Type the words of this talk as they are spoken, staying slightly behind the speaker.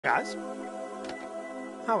Guys,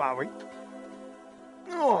 how are we?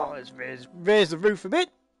 Oh, let's raise the roof a bit.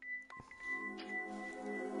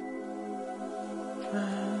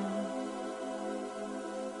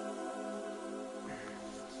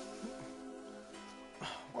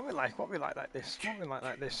 What we like this. What we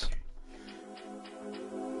like this.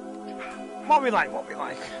 What we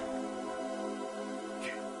like.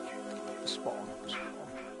 Spawn.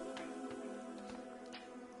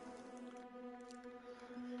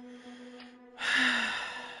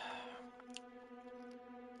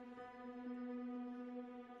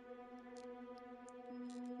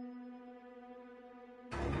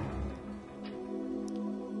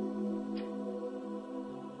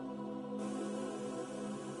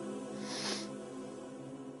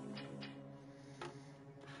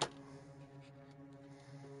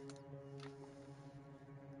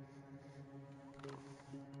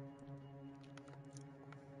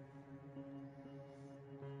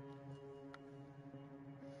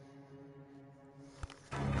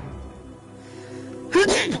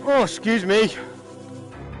 Oh, excuse me.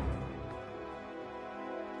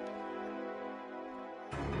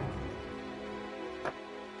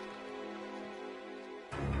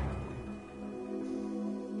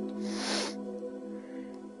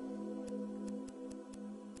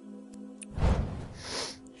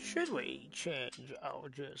 Should we change our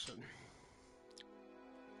Jason?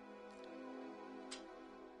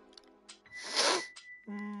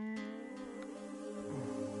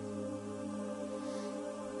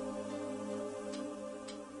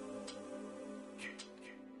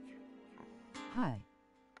 Hi.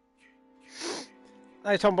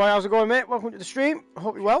 Hey Tomboy, how's it going, mate? Welcome to the stream. I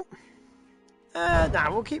hope you're well. Nah,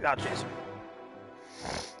 we'll keep that, Jason.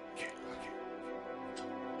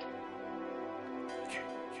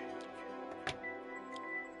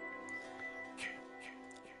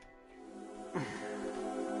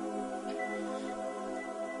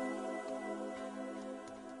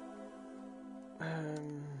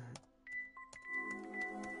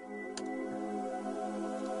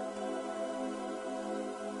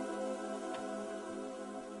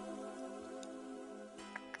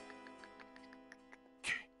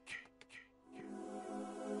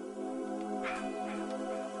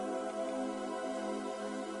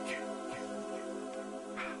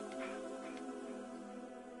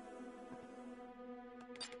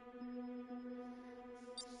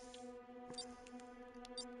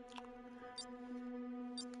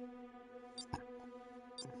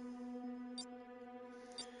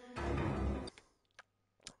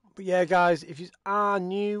 But yeah, guys, if you are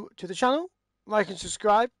new to the channel, like and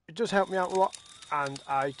subscribe. It does help me out a lot, and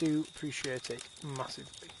I do appreciate it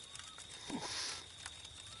massively.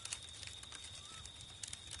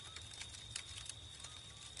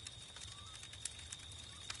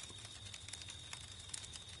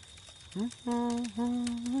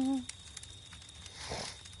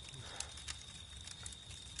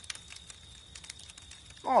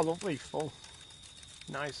 Oh, lovely, full.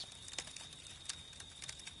 Nice.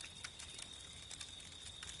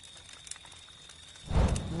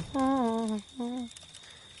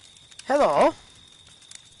 Hello.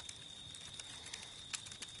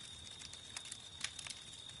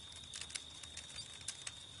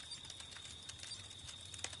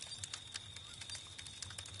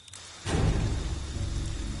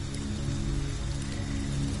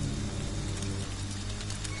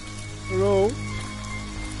 Hello.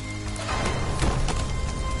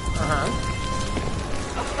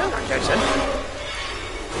 Hello, Jason.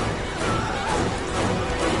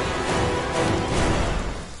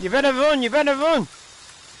 You better run,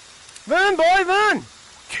 Run, boy, run!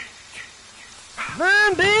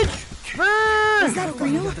 Run, bitch! Run! Is that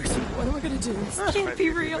real? What am I gonna do? This can't be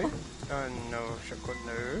real. Oh no, Shako,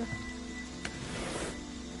 no.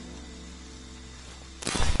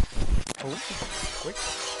 Oh, quick.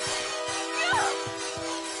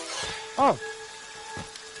 Oh!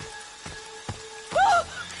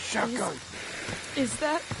 Shotgun! Is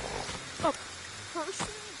that a person?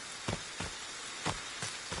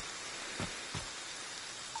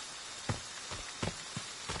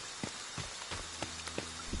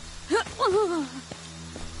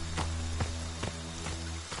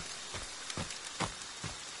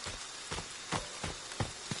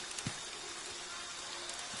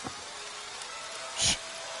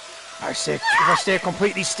 If I stay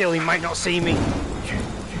completely still, he might not see me.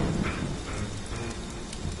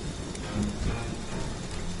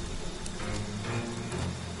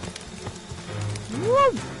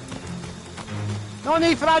 Woo! No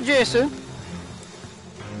need for that, Jason.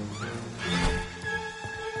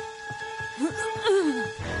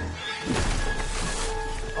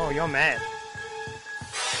 Oh, you're mad.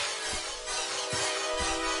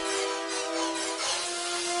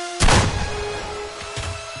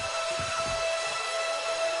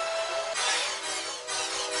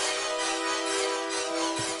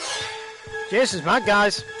 Jason's mad,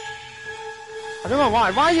 guys. I don't know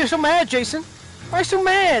why. Why are you so mad, Jason? Why are you so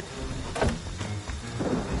mad?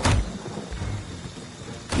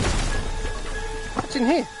 What's in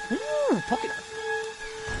here? Pocket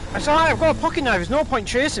knife. That's alright, I've got a pocket knife. There's no point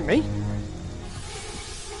chasing me.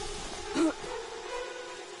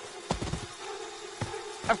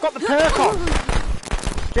 I've got the perk on.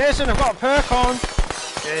 Jason, I've got a perk on.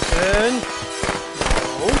 Jason.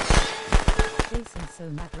 No. Jason's so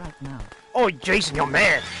mad right now. Oh, Jason, you're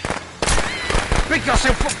mad. Break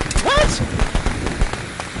yourself up. What?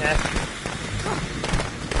 Yeah.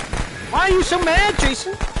 Why are you so mad,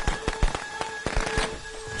 Jason?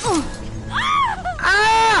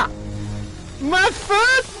 Ah! My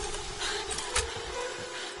foot!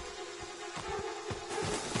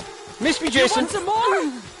 Miss me, Jason. You want some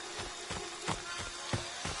more?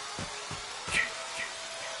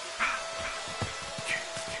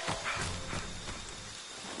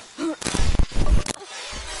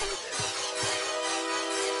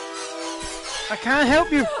 I can't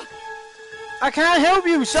help you. I can't help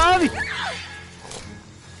you, sorry.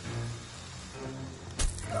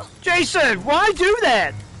 Jason, why do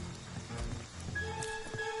that?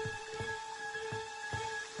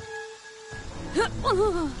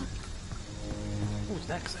 Who's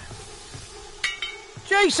next then?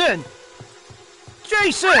 Jason!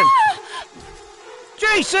 Jason!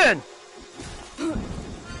 Jason!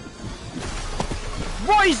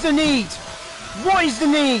 What is the need? What is the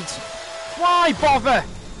need? Why bother?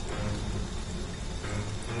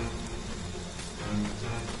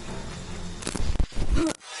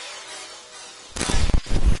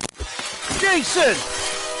 Jason!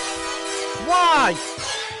 Why?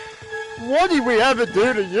 What did we ever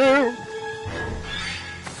do to you?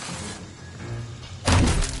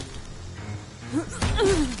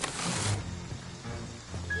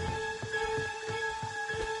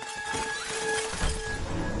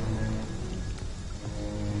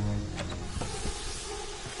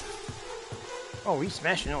 Oh, he's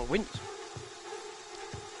smashing all windows.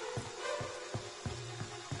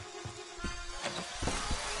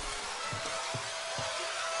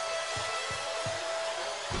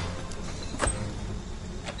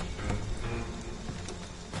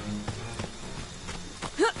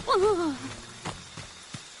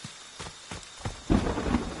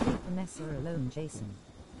 Leave Vanessa alone, Jason.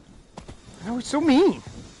 Oh, it's so mean.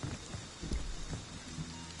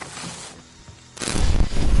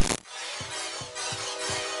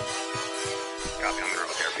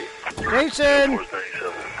 Jason!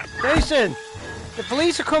 Jason! The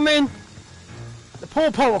police are coming! The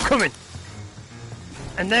po-po are coming!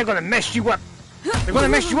 And they're gonna mess you up! They're gonna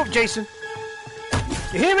mess you up, Jason!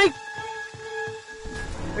 You hear me?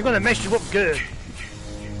 They're gonna mess you up good!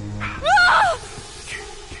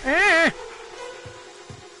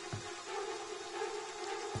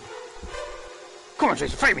 Come on,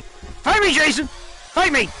 Jason, fight me! Fight me, Jason!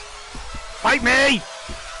 Fight me! Fight me!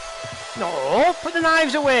 No, put the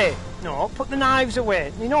knives away! No, put the knives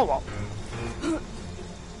away. You know what?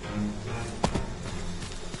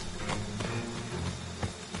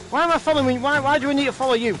 Why am I following? Why do I need to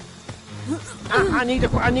follow you? I need. You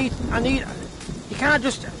can't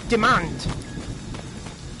just demand.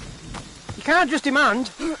 You can't just demand.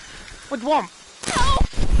 What do you want?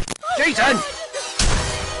 Jason!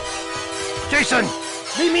 Jason!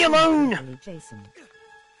 Leave me alone! Jason.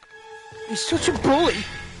 He's such a bully.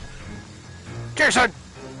 Jason!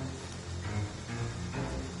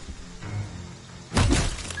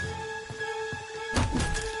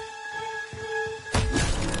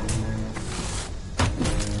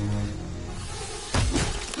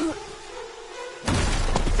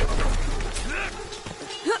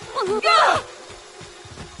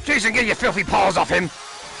 Jason, get your filthy paws off him!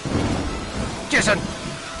 Jason!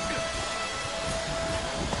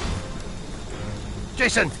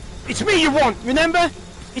 Jason, it's me you want, remember?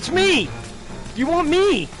 It's me! You want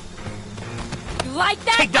me! You like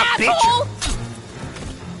that, Take that, asshole? Bitch!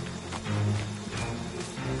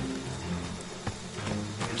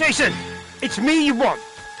 Jason, it's me you want.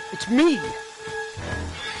 It's me.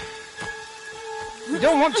 You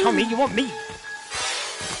don't want Tommy, you want me.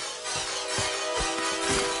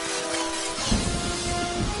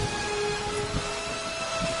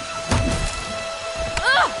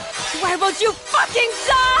 Why won't you fucking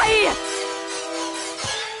die?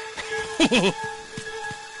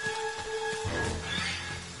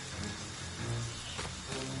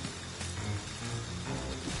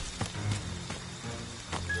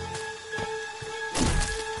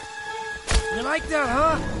 You like that,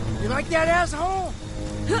 huh? You like that, asshole?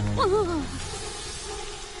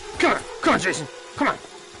 Come on, Jason. Come on.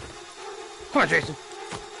 Come on, Jason.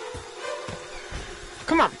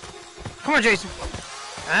 Come on, Jason.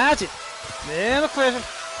 That's it. Little closer.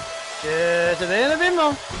 Just a little bit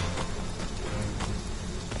more.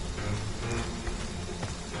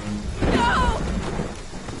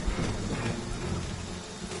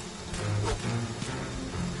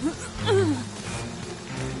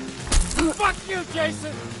 Fuck you,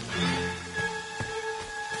 Jason!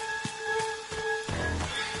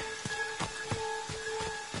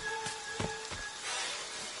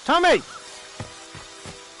 Tommy!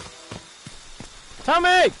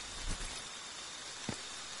 Tommy!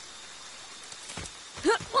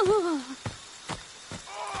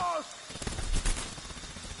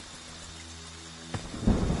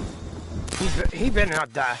 He better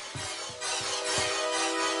not die.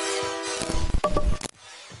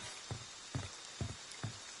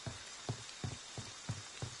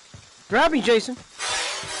 Grab me, Jason.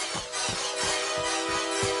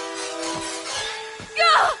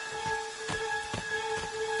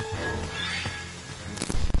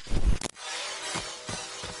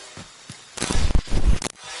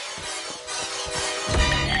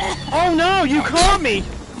 Oh no, you caught me!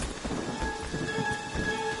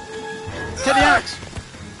 Take the axe!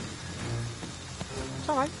 It's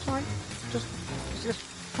alright, it's alright. Just,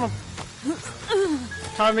 come on.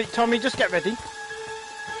 Tommy, just get ready.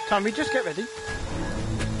 Tommy, just get ready.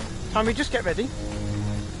 Tommy, just get ready.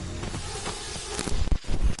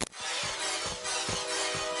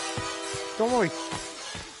 Don't worry.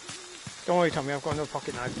 Don't worry, Tommy, I've got no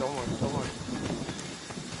pocket knife. Don't worry, don't worry.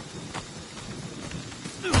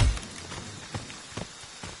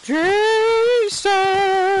 Jason!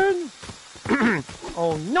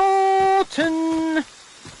 Oh, Norton!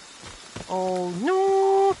 Oh,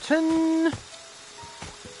 Norton!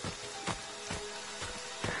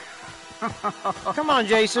 Come on,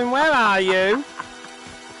 Jason, where are you?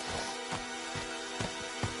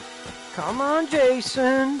 Come on,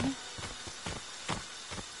 Jason.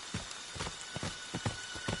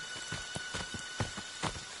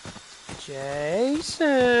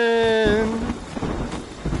 Jason.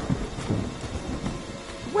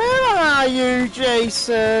 Where are you,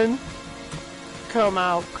 Jason? Come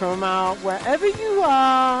out, wherever you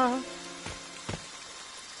are.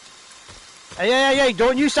 Hey,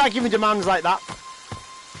 don't you start giving demands like that.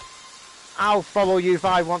 I'll follow you if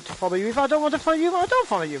I want to follow you. If I don't want to follow you, I don't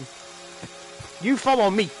follow you. You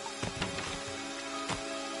follow me.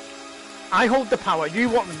 I hold the power. You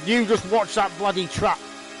just watch that bloody trap.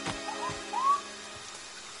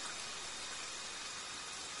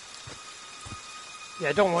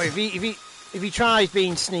 Yeah, don't worry. If he tries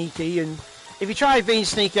being sneaky,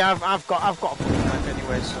 I've got a fucking knife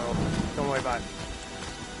anyway, so don't worry about it.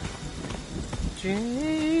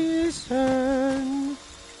 Jason,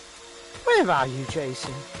 where are you,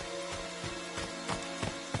 Jason?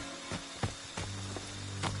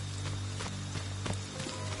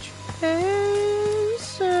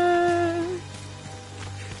 Jason.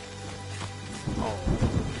 Oh.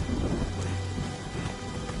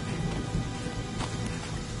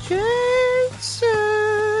 Jason,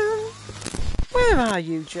 where are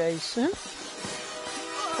you, Jason?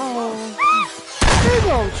 Oh,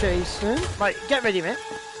 hello, Jason. Right, get ready, mate.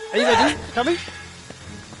 Are you ready, Tommy?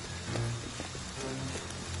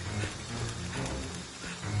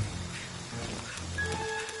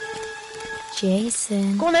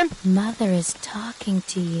 Jason, Go on then. Mother is talking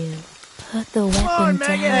to you. Put the weapon down.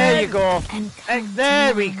 There you go. And come there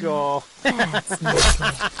down. we go. That's my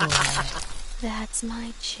good boy. That's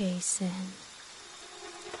my Jason.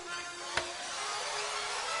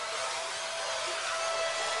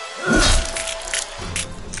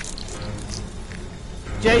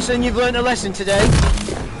 Jason, you've learned a lesson today.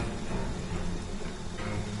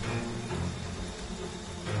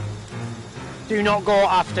 Do not go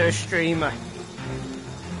after a streamer.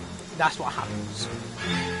 That's what happens.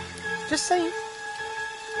 Just saying.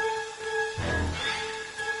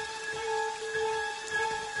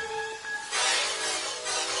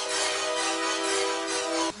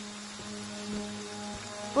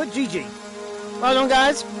 But GG. Well done,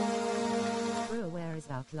 guys. Bro, where is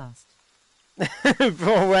Outlast?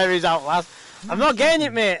 Bro, where is Outlast? I'm not getting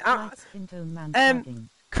it, mate.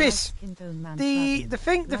 Chris,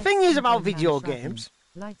 the thing is about video games.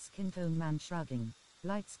 Light skin tone man shrugging.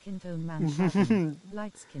 Light skin tone man shrugging.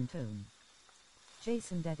 Light skin tone.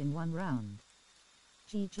 Jason dead in 1 round.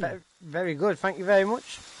 GG. Very good. Thank you very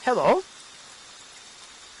much. Hello.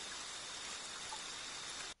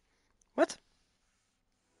 What?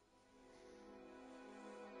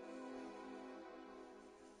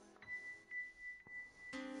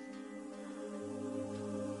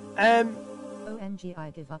 OMG, I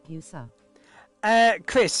give up, you suck.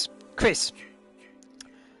 Chris.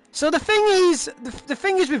 So the thing is, the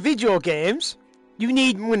thing is with video games, you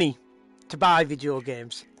need money to buy video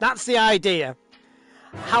games. That's the idea.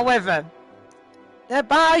 However,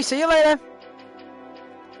 bye, see you later.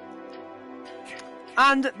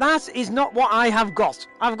 And that is not what I have got.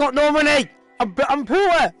 I've got no money. I'm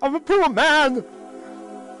poor. I'm a poor man.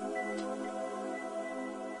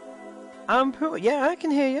 I'm poor. Yeah, I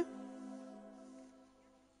can hear you.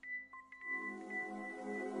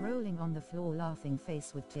 Rolling on the floor, laughing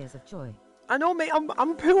face with tears of joy. I know, mate.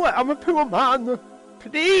 I'm poor. I'm a poor man.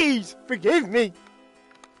 Please forgive me.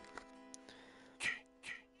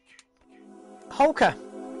 Holker.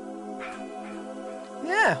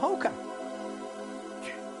 Yeah, Holker.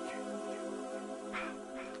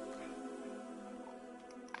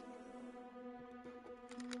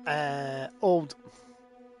 Old.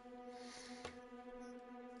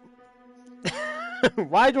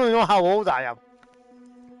 Why do I know how old I am?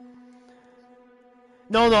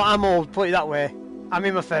 No, I'm old, put it that way. I'm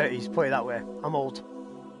in my 30s, put it that way. I'm old.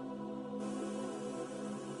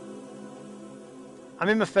 I'm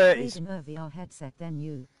in my 30s. Trading a VR headset, then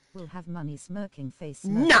you will have money. Smirking face,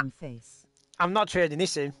 smirking face. I'm not trading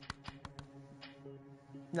this in.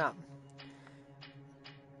 No.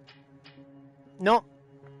 No.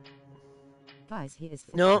 Guys, he is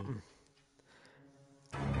 50. No.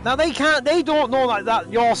 Now they don't know like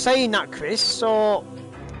that you're saying that, Chris, so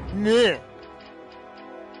meh.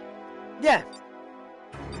 Yeah.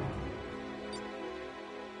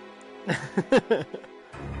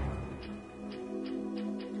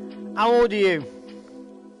 How old are you?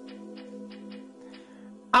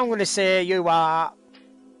 I'm gonna say you are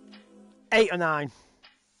 8 or 9.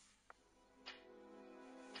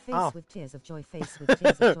 Face with tears of joy, face with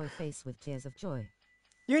tears of joy, face with tears of joy.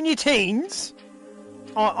 You're in your teens?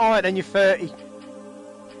 Oh, alright then, you're 30.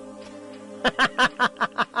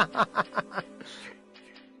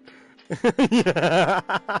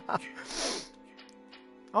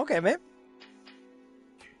 Okay, mate.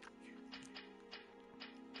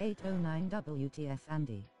 809 WTF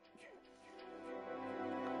Andy.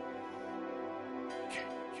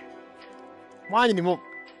 Winding him up.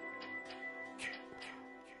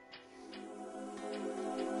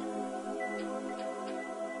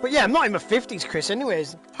 But yeah, I'm not in my 50s, Chris,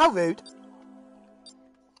 anyways. How rude.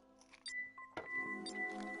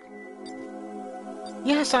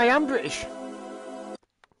 Yes, I am British.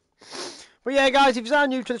 But yeah, guys, if you're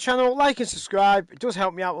new to the channel, like and subscribe. It does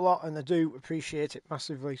help me out a lot, and I do appreciate it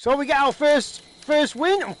massively. So we get our first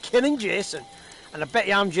win. I'm killing Jason. And I bet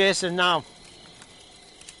you I'm Jason now.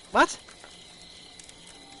 What?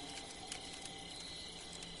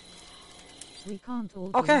 We can't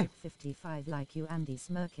all Okay. be 55 like you, Andy.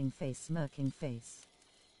 Smirking face, smirking face.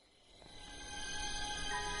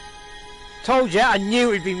 Told you, I knew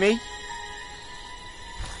it'd be me.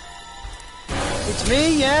 It's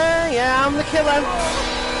me, yeah, I'm the killer.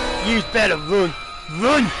 You better run.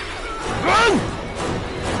 Run!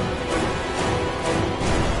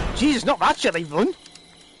 Jesus, not that silly, run.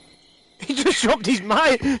 He just dropped his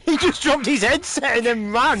headset and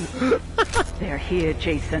then ran. They're here,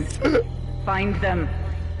 Jason. Find them.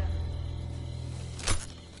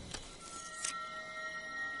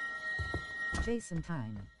 Jason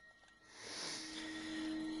time.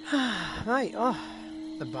 Right,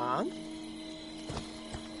 the barn.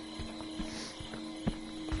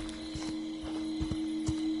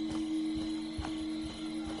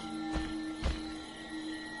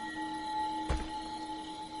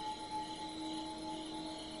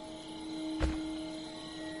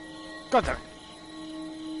 God damn it.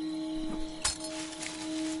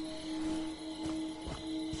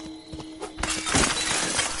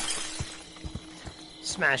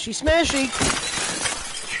 Smashy. Smashy.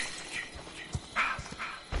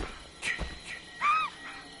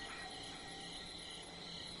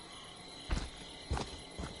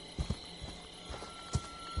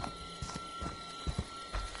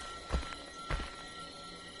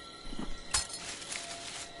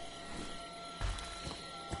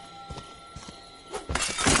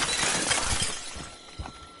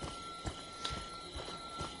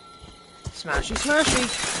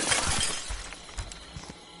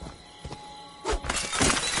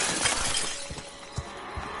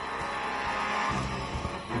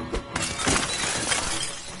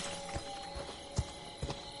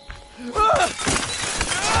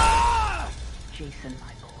 Jason,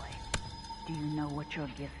 my boy, do you know what your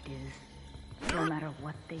gift is? No matter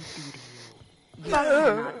what they do to you, you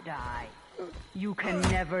cannot die. You can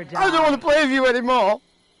never die. I don't want to play with you anymore.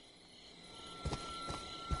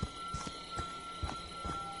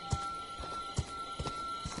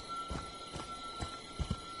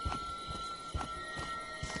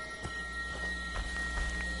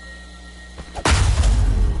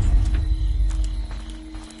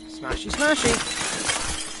 Smashy, smashy.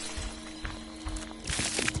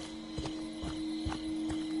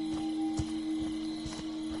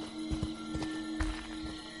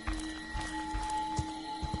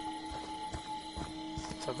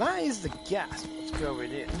 So that is the gas what's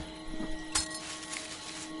going in.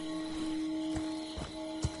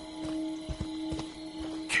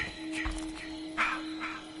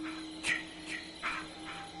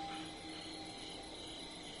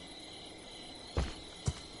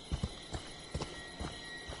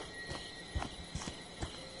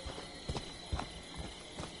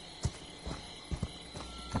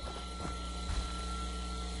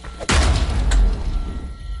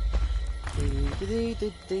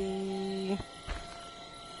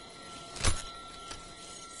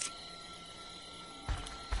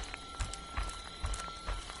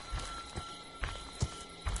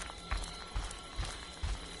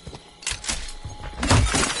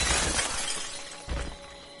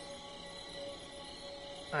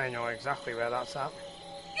 I know exactly where that's at.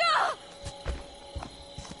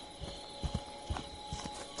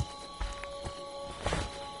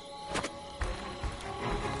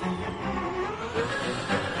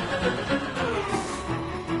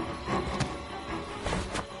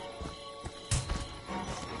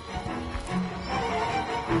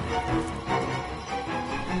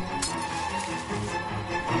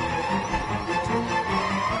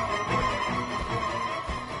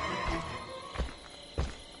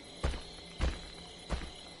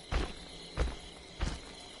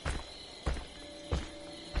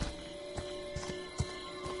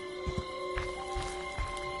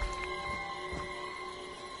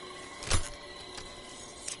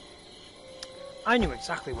 I knew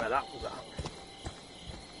exactly where that was at.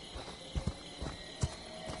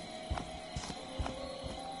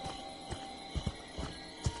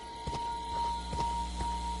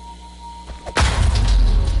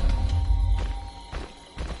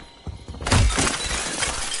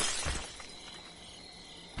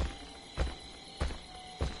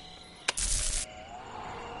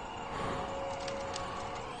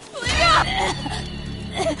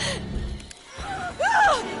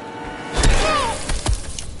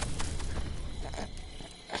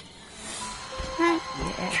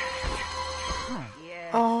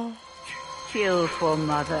 Oh, Chill for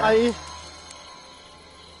mother.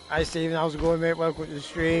 Hi Stephen, how's it going, mate? Welcome to the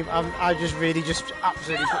stream. I just really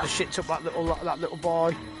absolutely put the shit up that little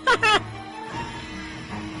boy.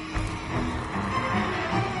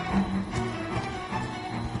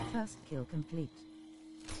 First kill complete.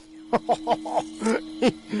 he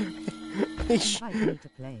Invite me to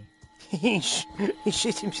play. he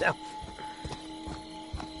shit himself.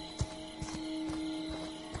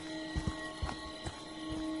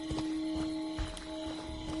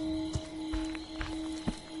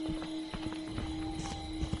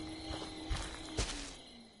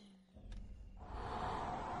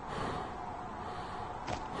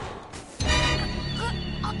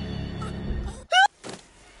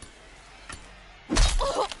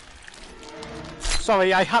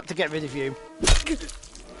 Sorry, I had to get rid of you.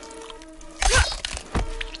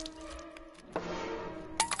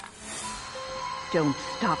 Don't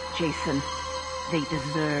stop, Jason. They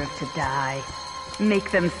deserve to die. Make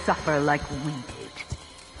them suffer like we did.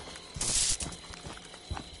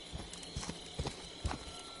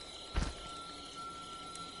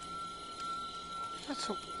 That's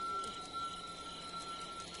a...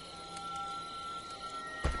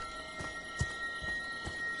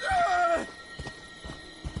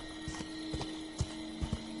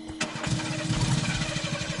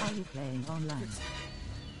 Are you playing online?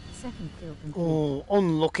 Second kill complete. Oh,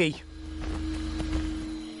 unlucky.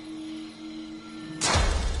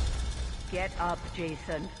 Get up,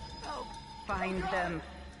 Jason. Find them.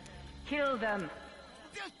 Kill them.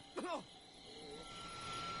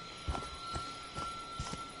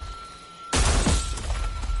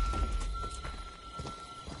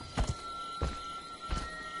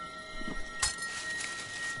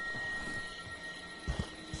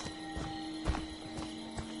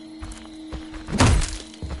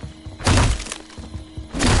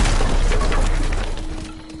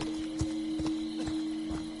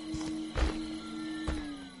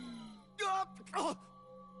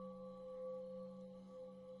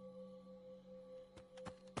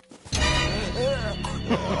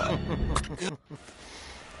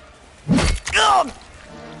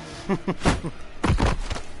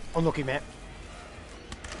 Unlucky, mate.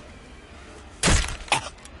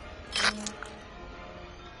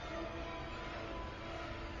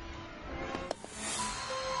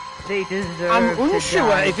 They deserve I'm to unsure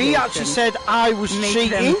die, if he actually Jason. said I was Make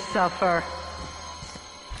cheating. them suffer.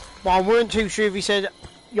 Well, I weren't too sure if he said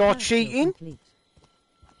you're Third kill cheating, complete.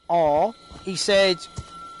 or he said,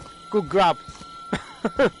 good grab.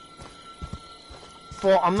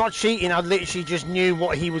 But I'm not cheating, I literally just knew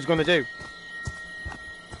what he was going to do.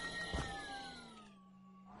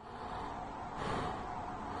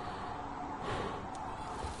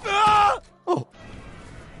 Oh.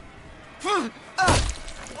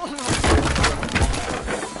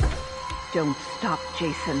 Don't stop,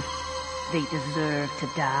 Jason. They deserve to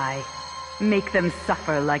die. Make them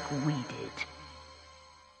suffer like we did.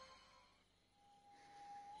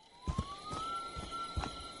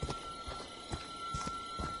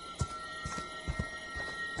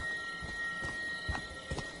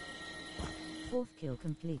 Fourth kill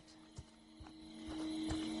complete.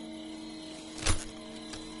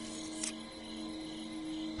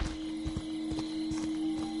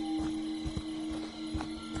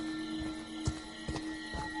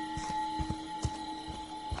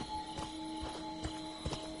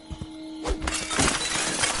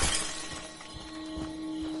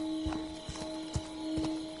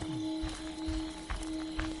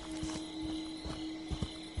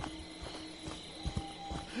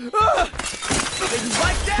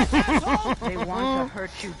 They want to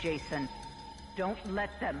hurt you, Jason. Don't let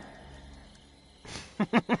them.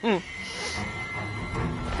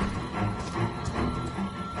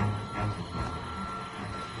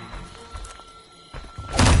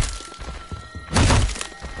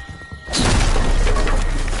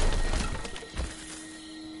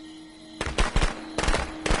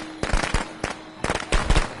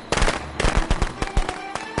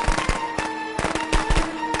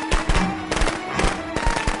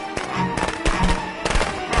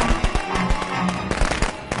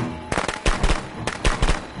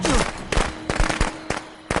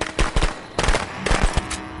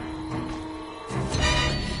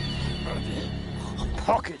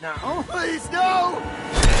 Pocket now. Oh, Please, no!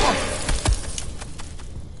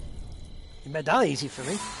 you made that easy for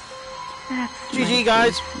me. That's GG, my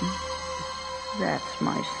guys. Jason. That's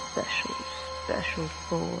my special, special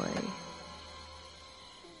boy.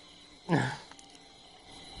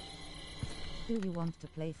 Do you want to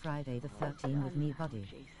play Friday the 13th with me, buddy?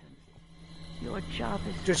 Jason, your job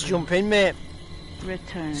is Just clear. jump in, mate.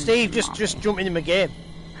 Return. Steve, to just mommy. jump into my game.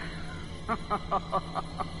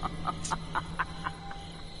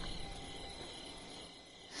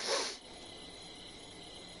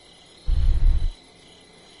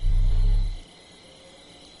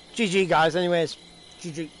 GG, guys, anyways.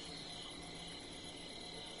 GG.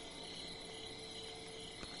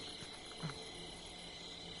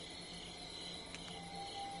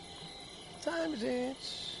 Time is it?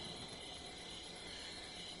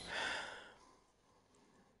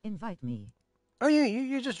 Invite me. Oh,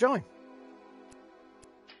 you just join.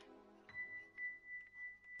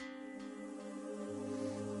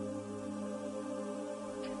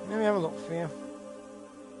 Let me have a look for you.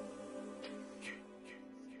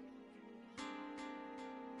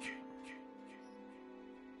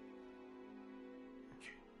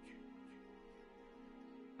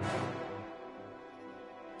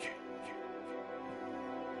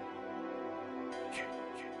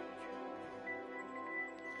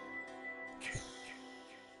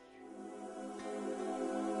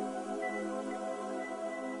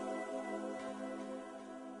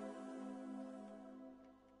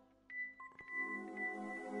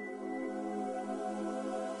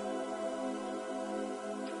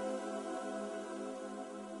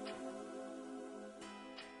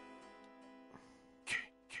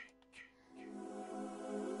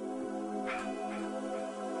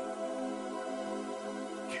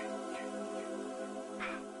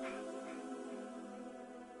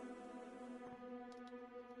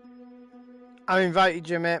 I invited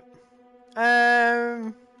you, mate.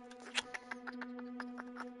 There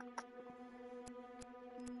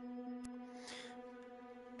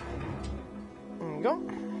you go.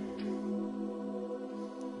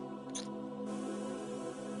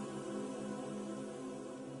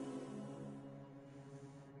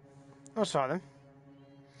 Oh, sorry then.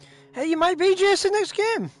 Hey, you might be Jason next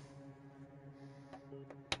game.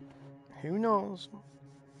 Who knows?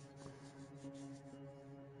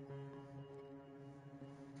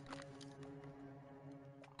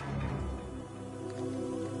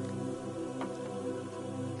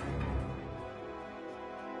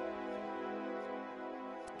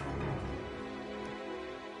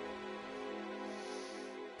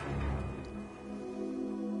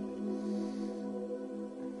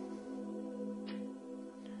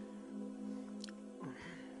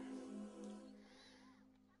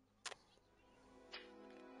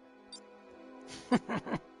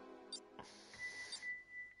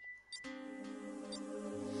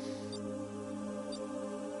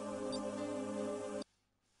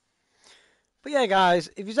 But yeah, guys,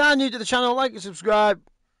 if you are new to the channel, like and subscribe.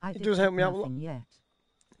 I It does help me out a lot. nothing yet.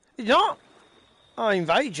 You're not? I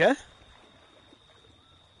invite you.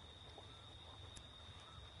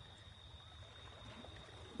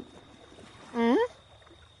 Hmm?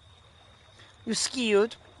 You're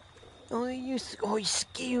scared? Oh, you're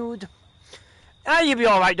scared. Ah, you'll be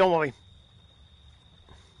alright, don't worry.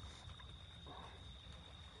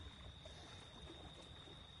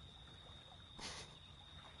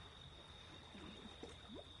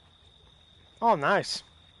 Oh, nice.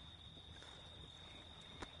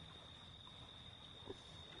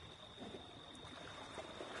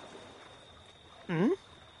 Hmm?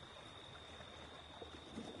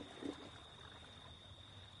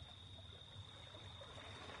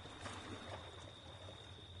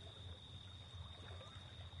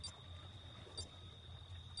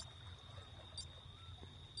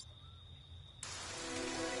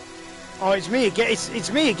 Oh, it's me again.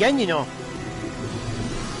 It's me again, you know.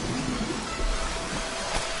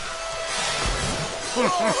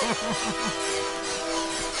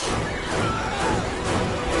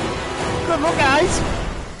 Good luck, guys.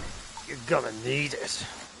 You're gonna need it.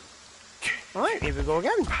 Alright, here we go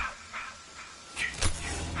again.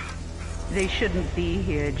 They shouldn't be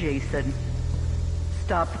here, Jason.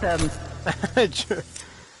 Stop them.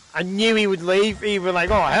 I knew he would leave. He was like,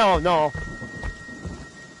 oh, hell no.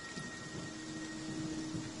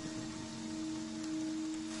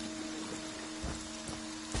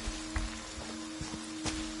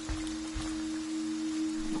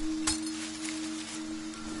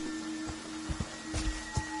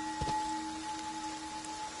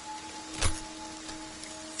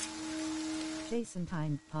 Jason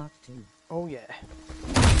Time Part 2. Oh, yeah.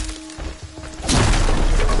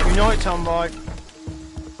 You know it, tomboy.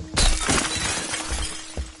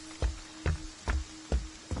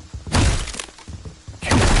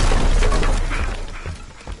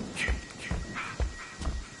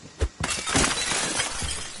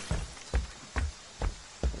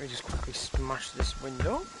 Let me just quickly smash this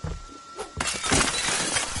window.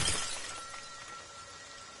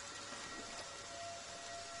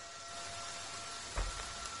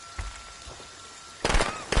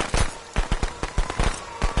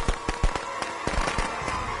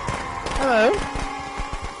 Hello.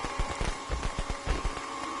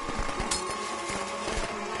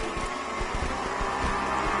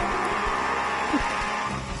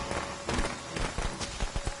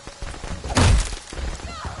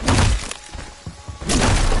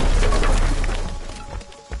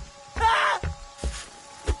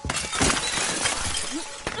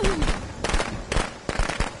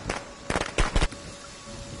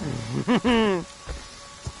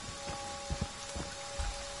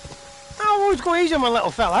 Go easy on my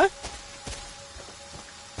little fella.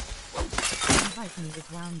 Invite me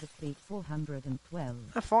with round of beat 412.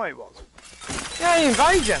 I thought it was. Yeah, I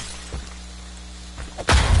invite you.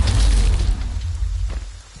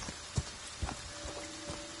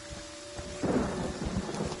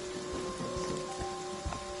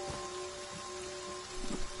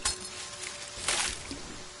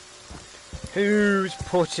 Who's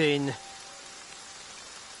putting...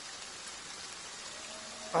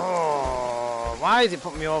 Oh, why is it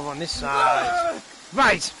putting me over on this side?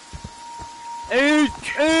 Right. Who's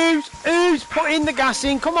putting the gas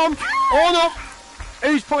in? Come on. On up.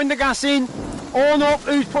 Who's putting the gas in? On up.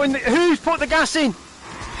 Who's put the gas in?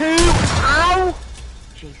 Who? Ow!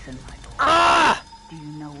 Jason, my boy. Ah! Do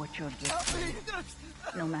you know what your gift is?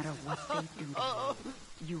 No matter what they do to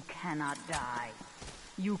you, you cannot die.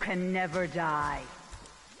 You can never die.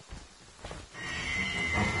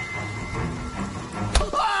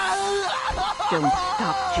 Don't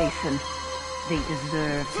stop, Jason. They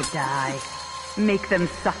deserve to die. Make them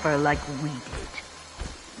suffer like we did.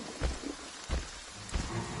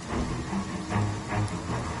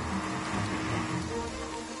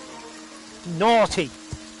 Naughty.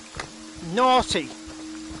 Naughty.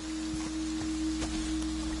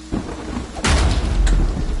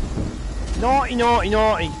 Naughty, naughty,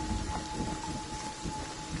 naughty.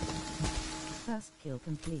 First kill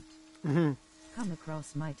complete. Mm-hmm. Come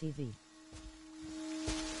across my TV.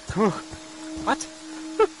 What?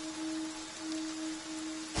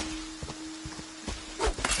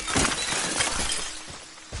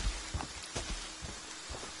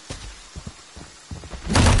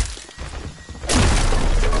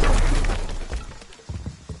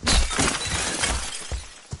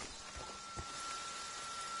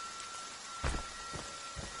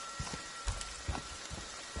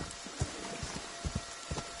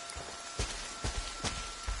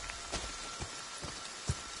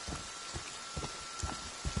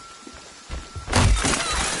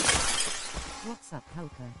 sup,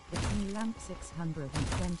 Hulker? It's me, Lamp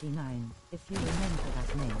 629, if you remember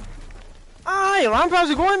that name. Hi, Lamp, how's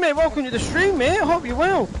it going, mate? Welcome to the stream, mate. I hope you're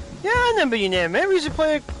well. Yeah, I remember your name, mate. We used to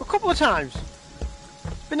play a couple of times.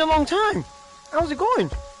 Been a long time. How's it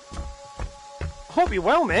going? I hope you're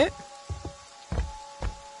well, mate.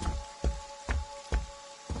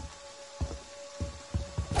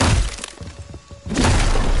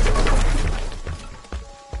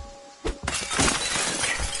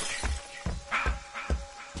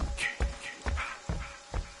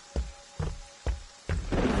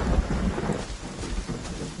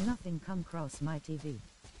 Nothing come across my TV.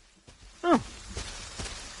 Oh.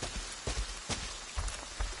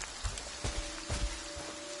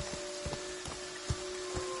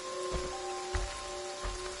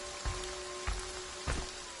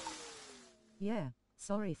 Yeah,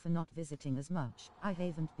 sorry for not visiting as much. I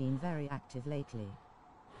haven't been very active lately.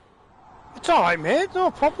 It's alright, mate.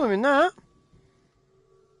 No problem in that.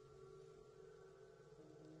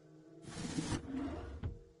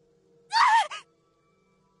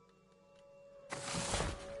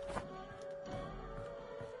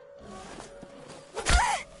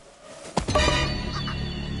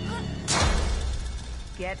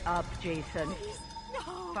 Get up, Jason.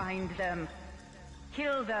 No. Find them.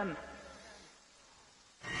 Kill them.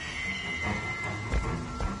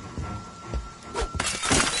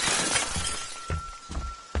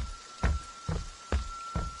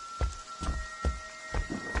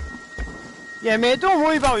 Yeah, mate, don't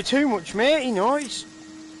worry about it too much, mate. You know, it's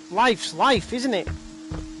life's life, isn't it?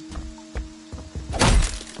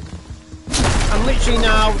 I'm literally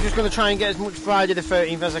now just going to try and get as much Friday the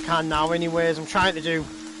 13th as I can now anyways. I'm trying to do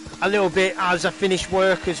a little bit as I finish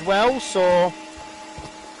work as well, so...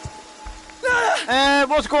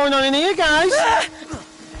 what's going on in here, guys?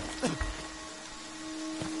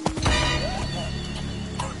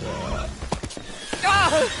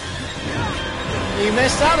 You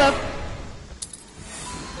messed that up.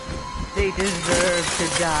 They deserve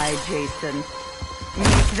to die, Jason.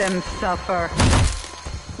 Make them suffer.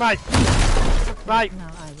 Right. Right.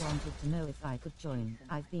 Now I wanted to know if I could join.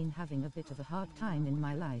 I've been having a bit of a hard time in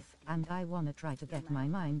my life, and I wanna try to get my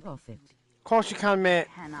mind off it. Of course you can, mate.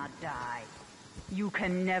 You cannot die. You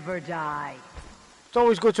can never die. It's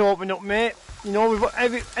always good to open up, mate. You know,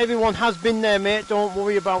 everyone has been there, mate. Don't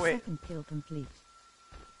worry about it. Second kill complete.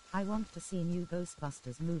 I want to see new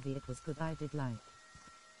Ghostbusters movie. It was good. I did like.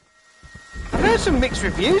 I've heard some mixed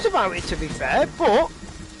reviews about it, to be fair, but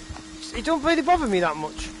it don't really bother me that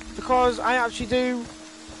much because I actually do.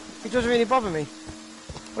 It doesn't really bother me.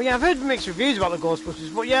 Well, yeah, I've heard mixed reviews about the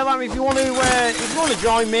Ghostbusters, but yeah, like if you want to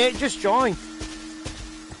join, mate, just join.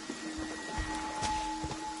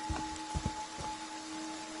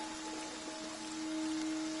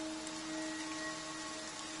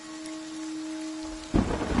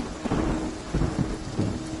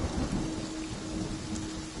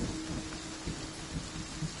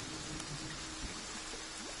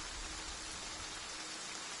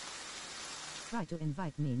 Try to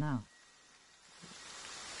invite me now.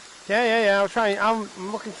 Yeah, I'll try. I'm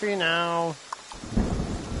looking for you now.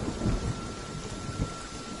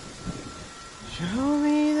 Show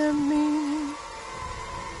me the meaning.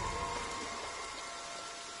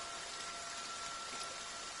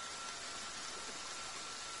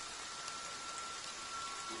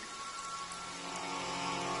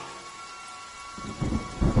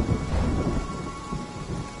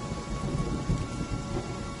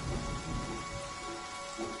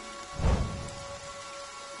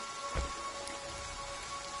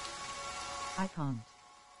 I can't.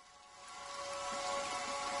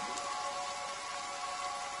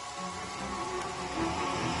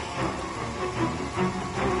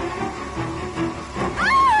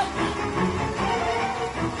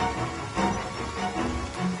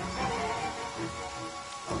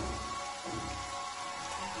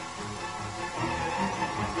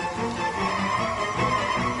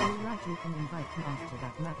 Alright, you can invite me after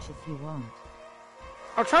that match if you want.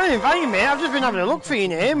 I'll try and invite you, mate. I've just been having a look for your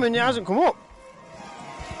name and it hasn't come up.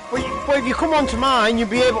 But if you come on to mine, you'll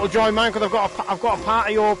be able to join mine because I've got a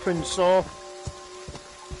party open. So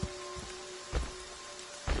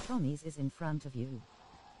Tommy's is in front of you.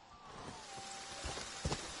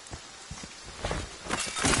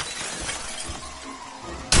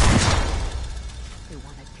 They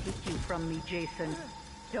want to take you from me, Jason.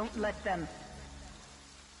 Don't let them.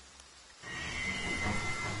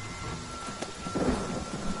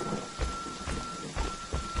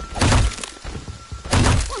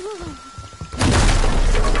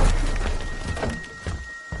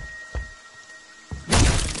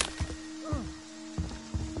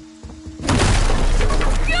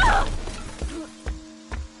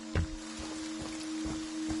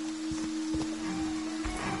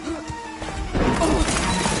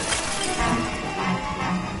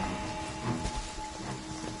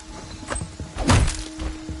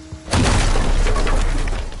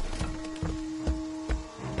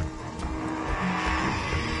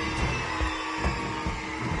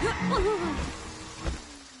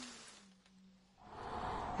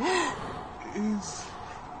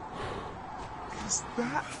 Is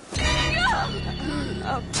that?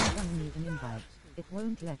 I'm gonna need an invite. It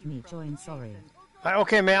won't let me join, sorry. Right,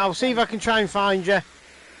 okay, mate. I'll see if I can try and find you.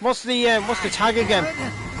 What's the tag again?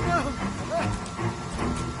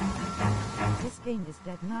 This game is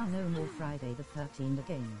dead now. No more Friday the 13th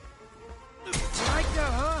again. You like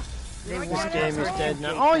that, huh? You like This that game is asshole? dead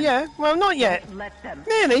now. Oh yeah. Well, not yet. Let them.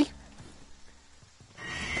 Nearly.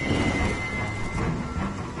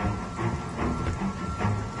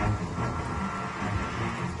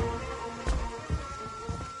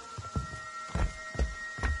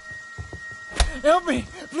 Help me!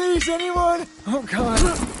 Please, anyone! Oh, God.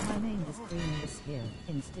 My name is Green this year,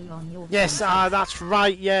 and still on your Yes. phone. That's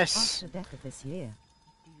right. Yes. After death of this year.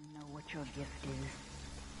 Do you know what your gift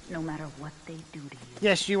is? No matter what they do to you.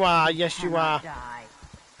 Yes, you are. Yes, you are. cannot Die.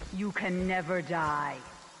 You can never die.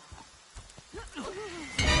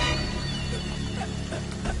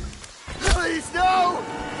 Please, no!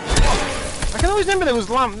 I can always remember there was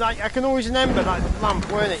lamp. Like, I can always remember that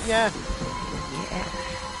lamp, weren't it? Yeah.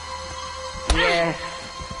 Yes.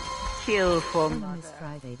 Kill for I'm mother. on this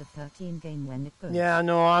Friday the 13th game when it goes. Yeah, I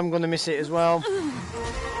know. I'm gonna miss it as well.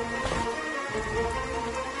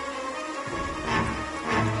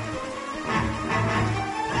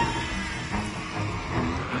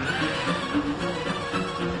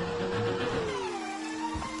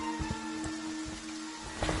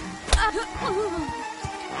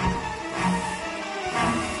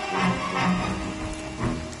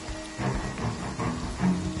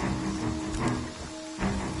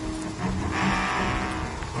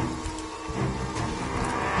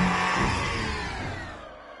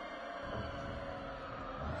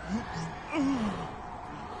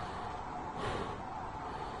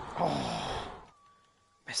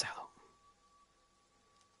 Miss out.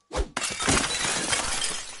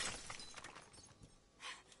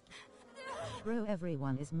 Bro,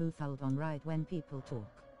 everyone is muffled on right when people talk.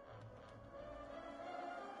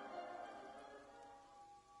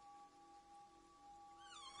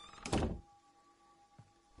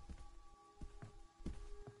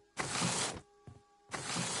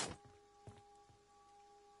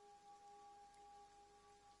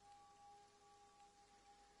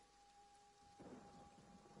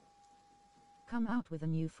 Come out with a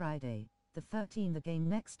new Friday, the 13th, the game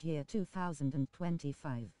next year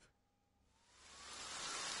 2025.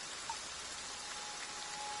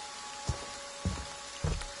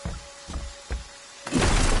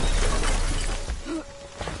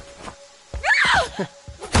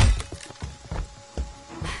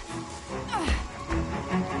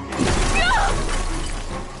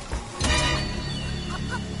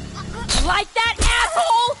 Like that,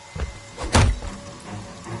 asshole!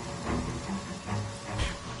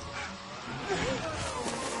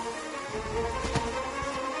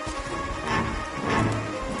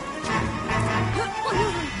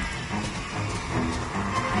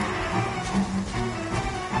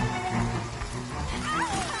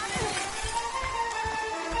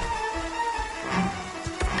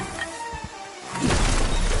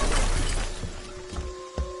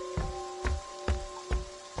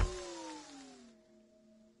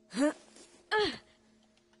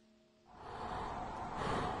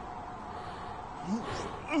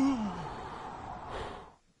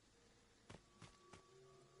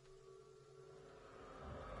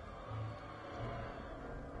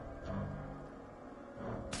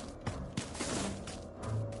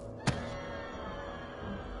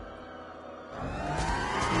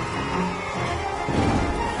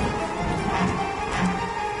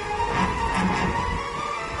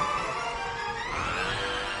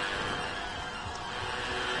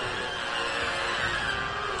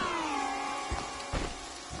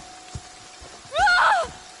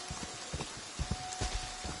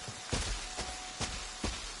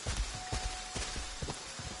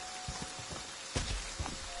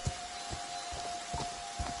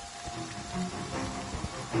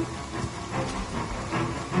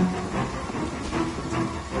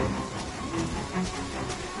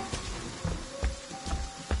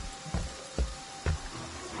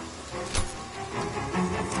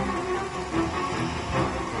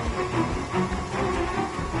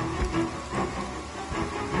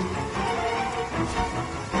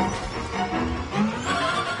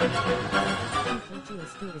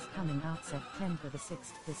 GS2 is coming out September the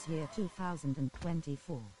 6th this year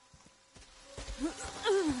 2024.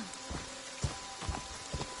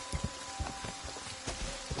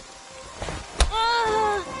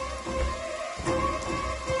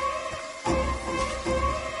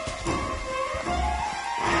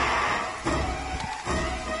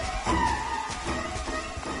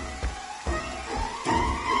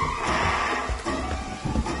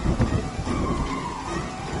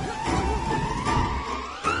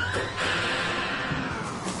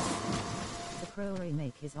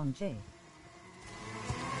 on J.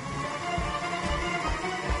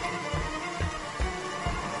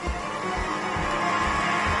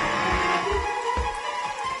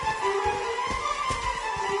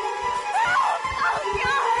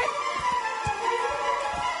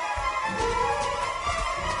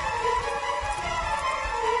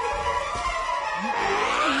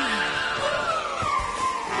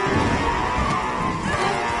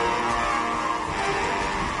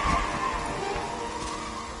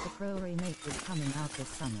 Remake is coming out this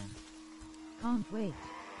summer. Can't wait.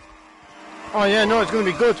 Oh yeah, no, it's going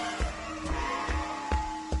to be good.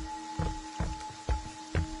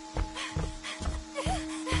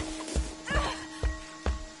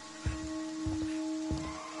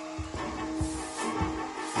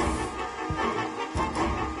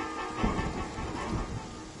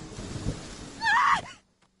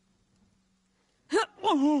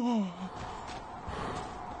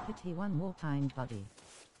 Hit he one more time, buddy.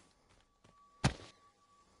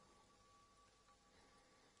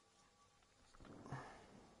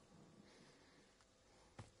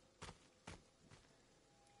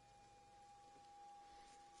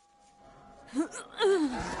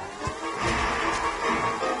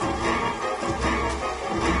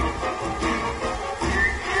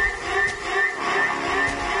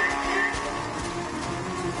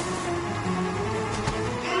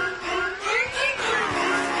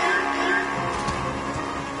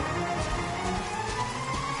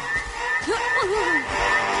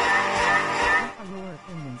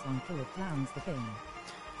 The game.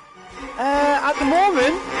 At the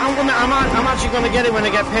moment, I'm actually gonna get it when I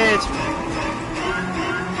get paid.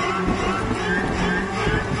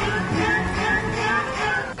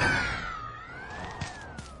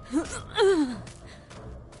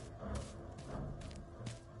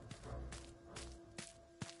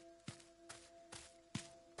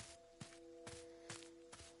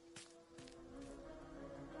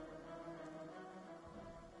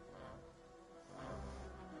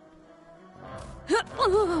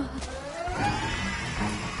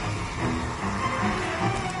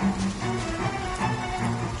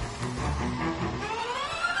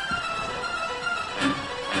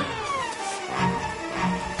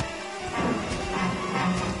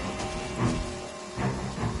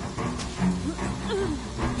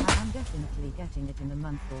 Getting it in a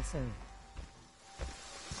month or so.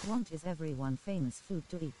 Want is everyone famous food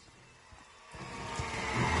to eat.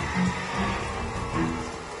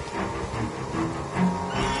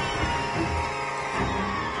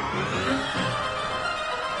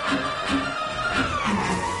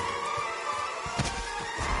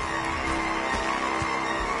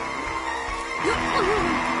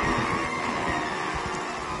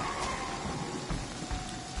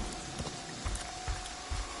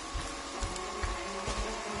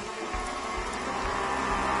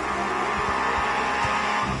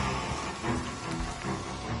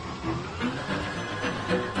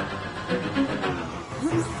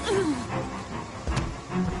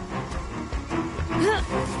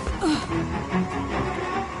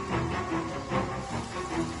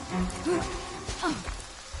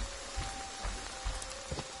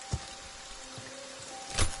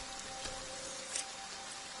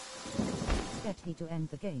 Get he to end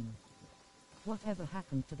the game. Whatever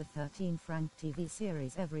happened to the 13 franc TV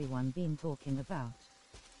series everyone been talking about?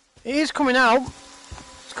 It is coming out.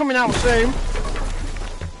 It's coming out soon.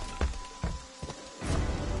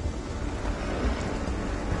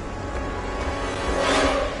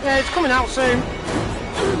 Yeah, it's coming out soon.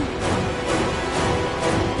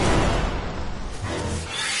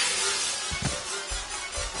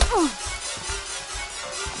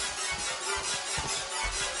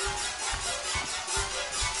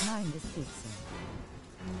 Mind is pizza.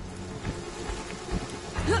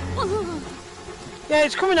 Yeah,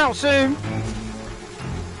 it's coming out soon.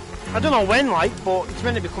 I don't know when, like, but it's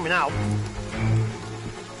meant to be coming out.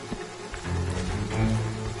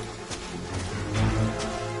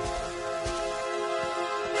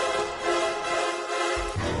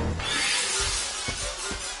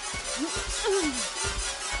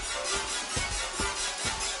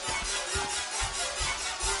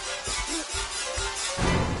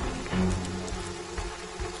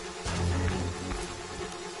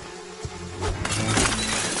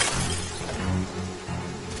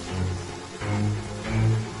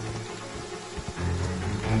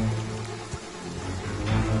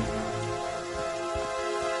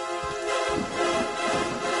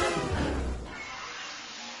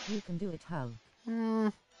 You can do it, Hal.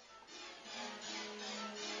 I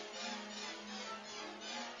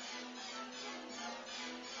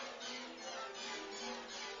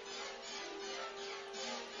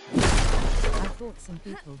thought some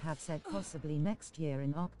people have said possibly next year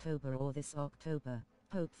in October or this October.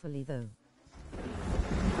 Hopefully though.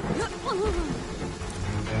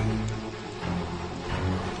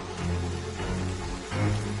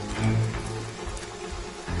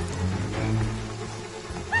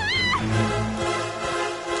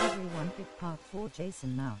 Everyone pick part 4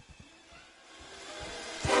 Jason now.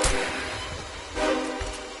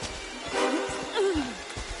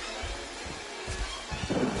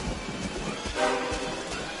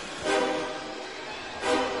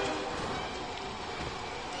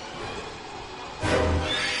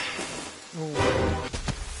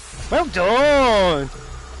 Well done!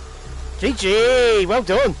 GG! Well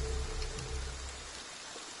done!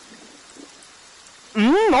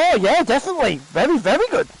 Oh yeah, definitely. Very, very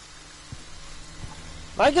good.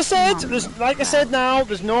 Like I said,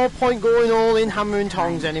 there's no point going all in hammer and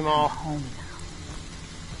tongs anymore.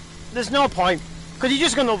 There's no point. Because you're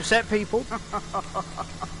just going to upset people.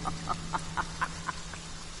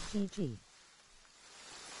 GG.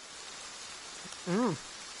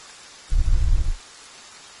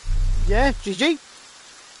 Yeah, GG.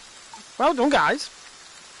 Well done, guys.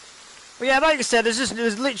 But yeah, like I said,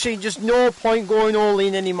 there's literally just no point going all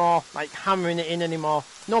in anymore, like hammering it in anymore.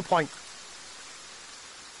 No point.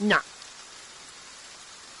 Nah.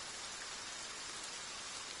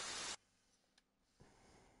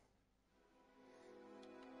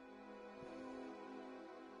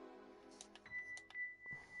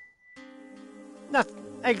 Nah,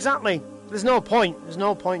 exactly. There's no point. There's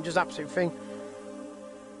no point, just absolute thing.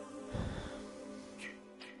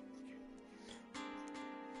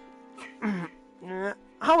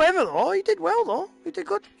 However, though, he did well, though. He did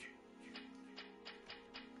good.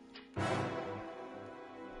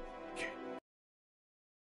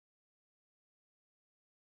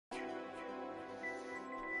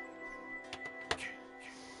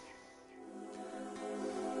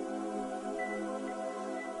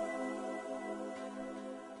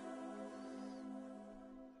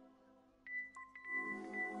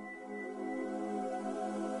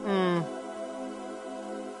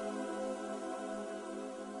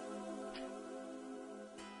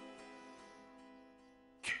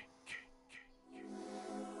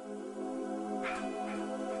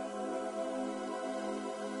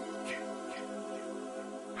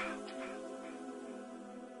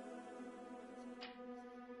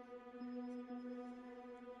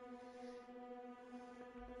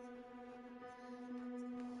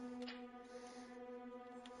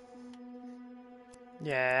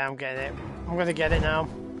 Yeah, I'm getting it. I'm gonna get it now.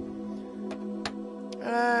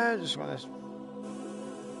 Just want to.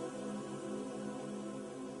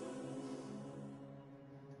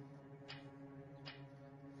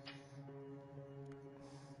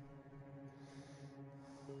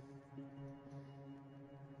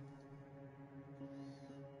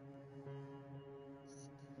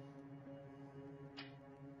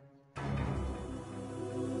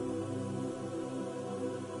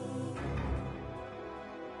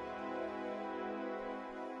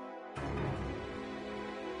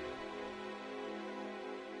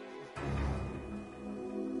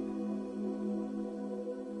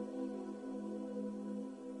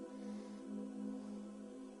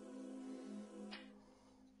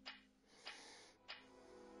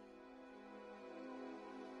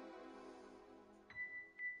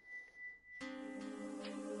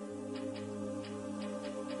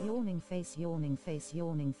 Yawning face, yawning face,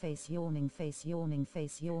 yawning face, yawning face, yawning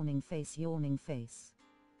face, yawning face, yawning face.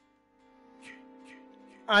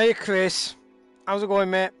 Hiya, Chris. How's it going,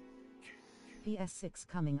 mate? PS6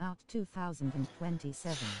 coming out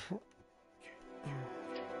 2027.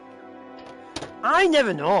 I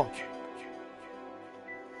never know.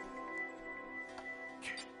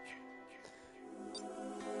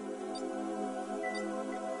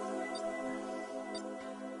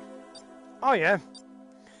 Oh, yeah.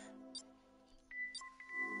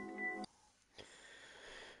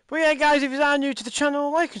 But yeah, guys, if you are new to the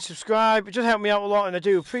channel, like and subscribe. It does help me out a lot, and I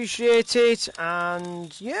do appreciate it.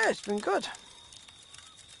 And yeah, it's been good.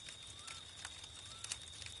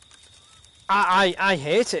 I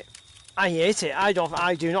hate it. I hate it. I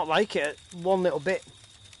do not like it one little bit.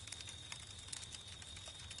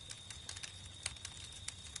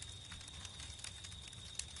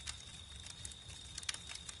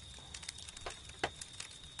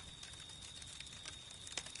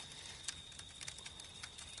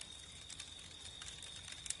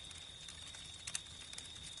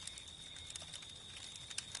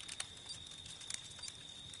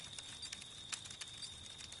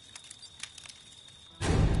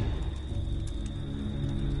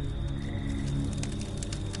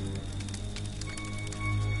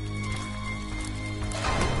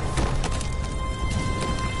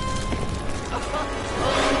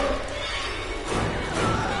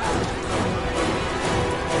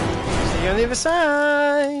 the other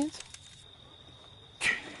side.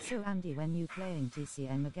 So Andy, when you playing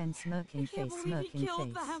TCM against smirking face, smirking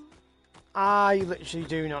face. I literally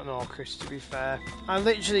do not know, Chris, to be fair. I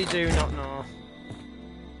literally do not know.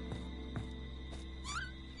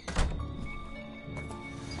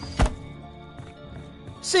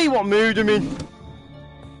 See what mood I'm in.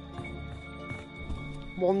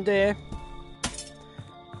 One day.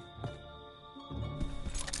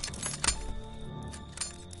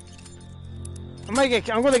 I'm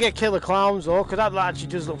gonna get Killer Clowns though, because that actually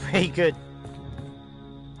does look pretty good.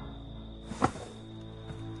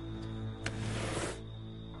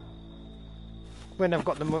 When I've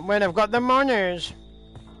got the monies.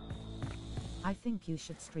 I think you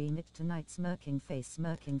should stream it tonight, smirking face,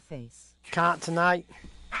 smirking face. Can't tonight.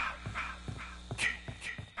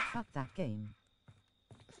 Fuck that game.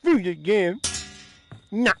 Through the game.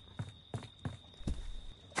 Nah.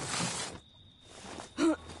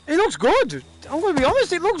 It looks good. I'm gonna be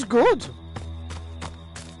honest, it looks good.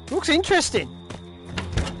 Looks interesting.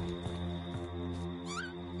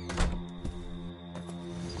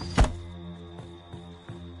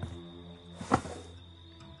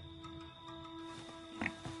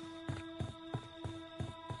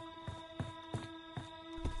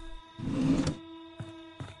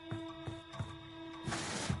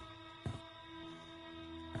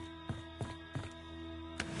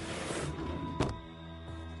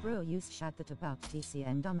 Bro, you said that about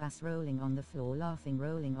TCM, dumbass, rolling on the floor, laughing,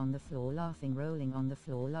 rolling on the floor, laughing, rolling on the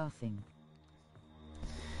floor, laughing.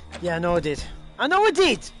 Yeah, I know I did. I know I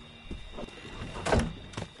did!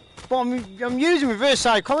 But I'm using reverse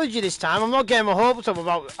psychology this time. I'm not getting my hopes up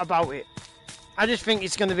about it. I just think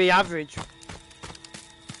it's going to be average. It's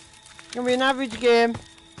going to be an average game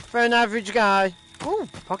for an average guy. Ooh,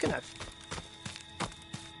 pocket knife.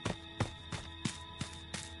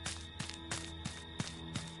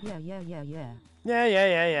 Yeah. Yeah. Yeah. Yeah,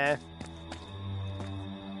 yeah.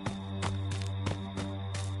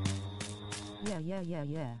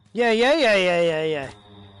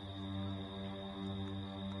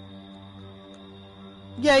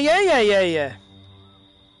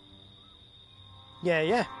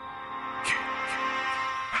 Yeah.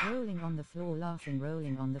 Rolling on the floor, laughing,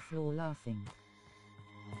 rolling on the floor, laughing.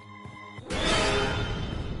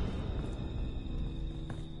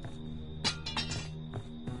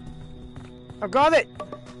 I got it!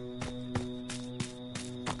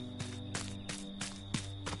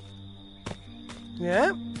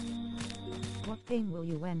 Yeah? What game will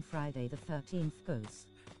you when Friday the 13th goes?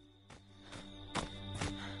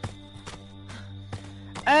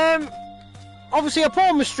 Obviously I put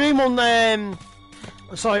on my stream on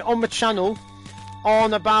on my channel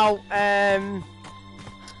on about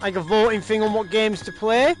like a voting thing on what games to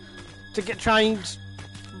play to try and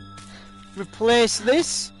replace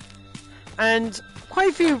this, and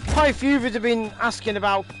quite a few of you have been asking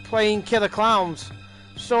about playing Killer Clowns,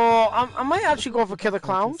 so I might actually go for Killer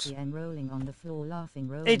Clowns.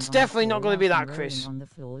 It's definitely not going to be that, Chris. On the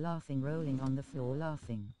floor, laughing, rolling on the floor,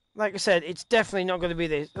 laughing. Like I said, it's definitely not going to be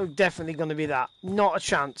this. It's definitely going to be that. Not a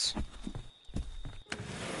chance.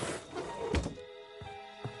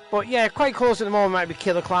 But yeah, quite close at the moment might be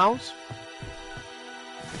Killer Clowns.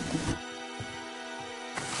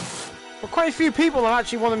 But quite a few people have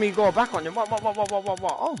actually wanted me to go back on it. What?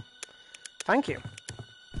 Oh, thank you.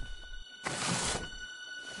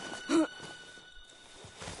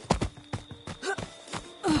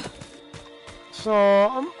 So,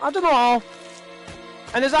 I don't know.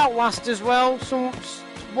 And there's Outlast as well.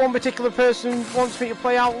 One particular person wants me to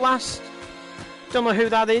play Outlast. Don't know who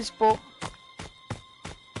that is, but...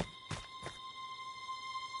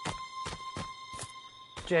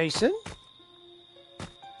 Jason?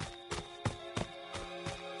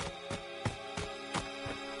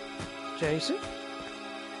 Jason?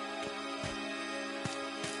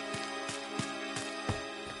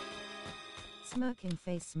 Smirking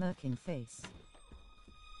face, smirking face.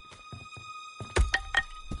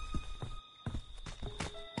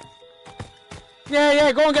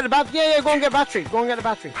 Yeah, go and get the battery. Yeah, go and get battery. Go and get the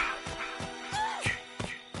battery.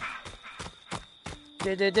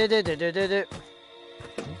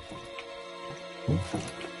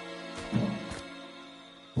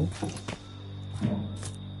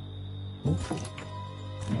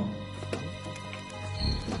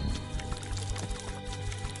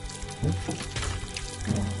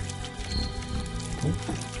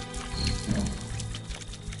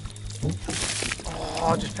 Oh,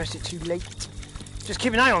 I just pressed it too late. Just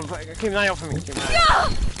keep an eye on. Keep an eye out for me.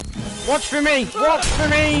 Watch for me. Watch for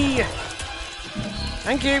me.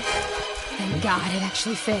 Thank you. Thank God it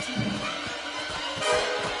actually fit.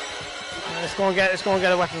 Let's go and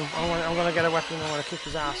get a weapon. I'm gonna get a weapon. I'm gonna kick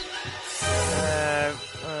his ass.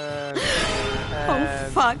 Oh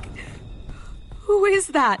fuck! Who is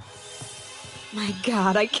that? My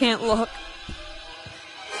God, I can't look.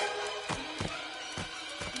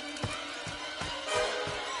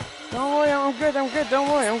 Don't worry, I'm good. Don't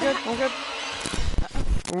worry, I'm good.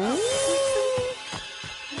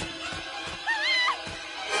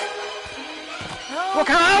 Look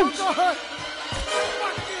out! Oh, God.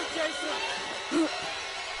 Fuck you, Jason!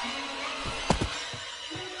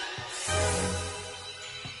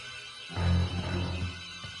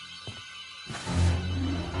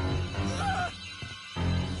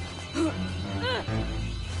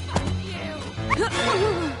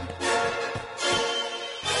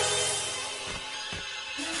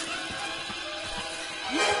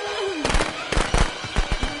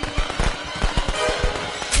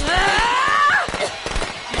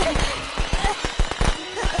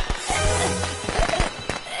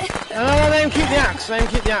 Let him keep the axe. Let him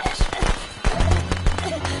keep the axe.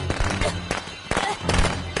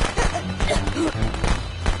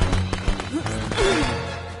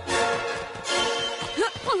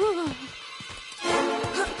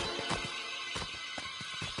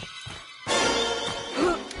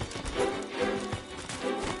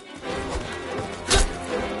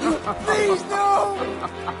 Please, no!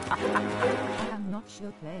 I'm not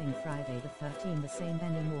sure playing Friday the 13th the same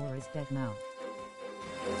anymore is dead now.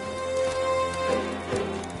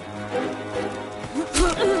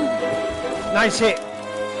 Nice hit.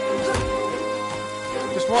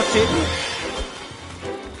 Just watch it.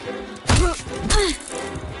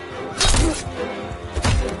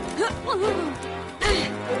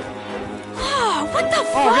 Oh, what the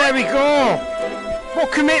fuck? Oh, there we go.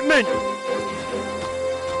 What commitment.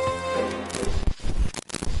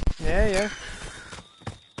 Yeah.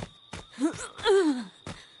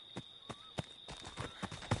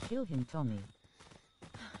 Kill him, Tommy.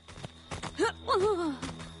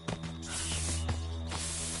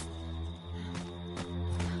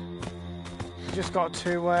 Just got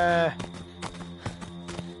to,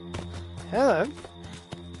 hello?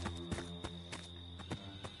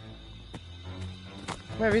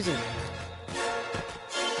 Where is he?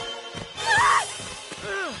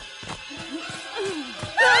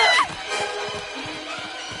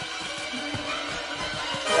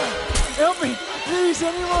 Help me! Please,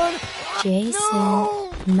 anyone! Jason, No!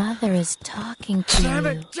 Mother is talking to Damn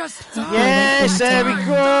you. it, just stop! Yes, there we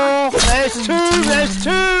go. There's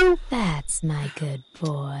two. That's my good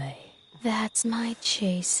boy. That's my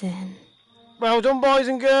Jason. Well done, boys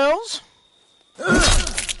and girls.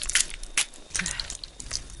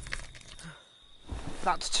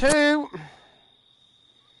 That's two.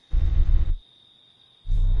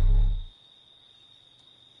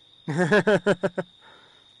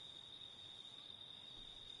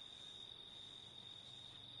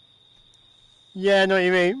 Yeah, I know what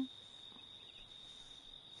you mean.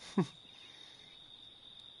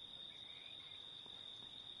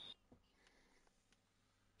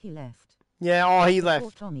 He left. Yeah, oh, he Before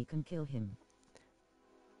left. Tommy can kill him.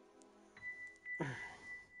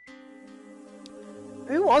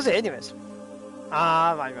 Who was it, anyways?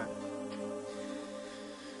 Ah, right.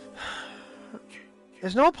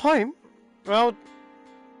 There's no point. Well,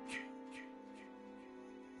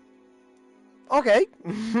 okay.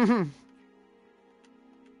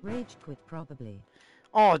 Rage quit probably.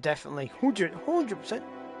 Oh, definitely. 100%.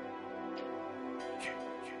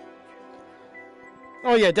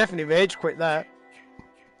 Oh, yeah, definitely rage quit there.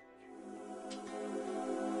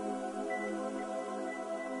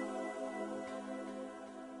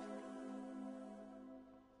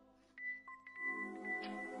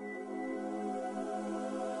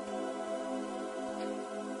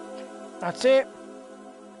 That's it.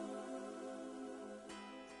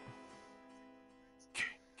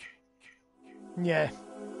 Yeah.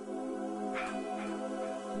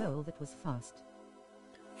 Lol, that was fast.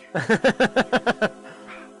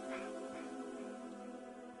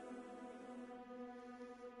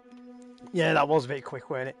 Yeah, that was a bit quick,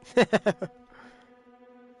 wasn't it?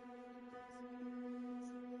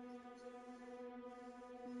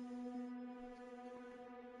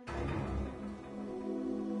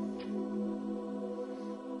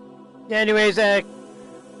 Yeah, anyways, yeah,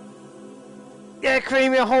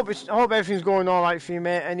 Creamy, I hope everything's going alright for you,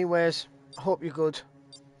 mate. Anyways, I hope you're good.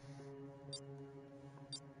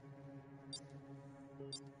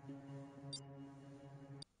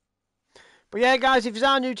 But yeah, guys, if you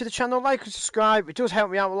are new to the channel, like and subscribe. It does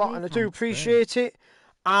help me out a lot, and I do appreciate it.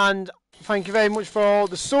 And thank you very much for all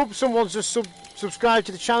the subs. Someone's just subscribed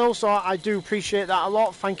to the channel, so I do appreciate that a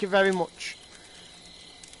lot. Thank you very much.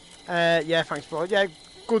 Yeah, thanks, bro. Yeah,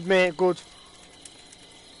 good, mate, good.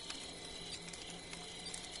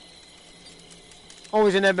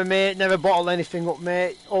 Always remember, mate, never bottle anything up,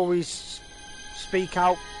 mate. Always speak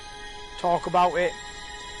out, talk about it.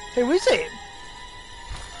 Who is it?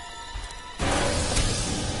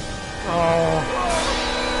 Oh.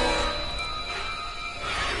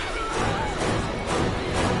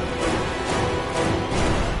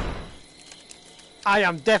 I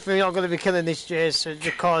am definitely not going to be killing this Jason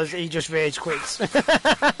because he just rage quits.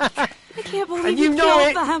 I can't believe and you know killed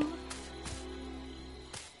it. them.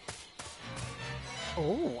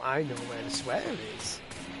 Oh, I know where the sweater is.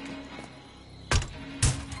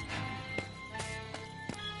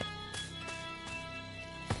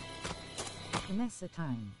 Vanessa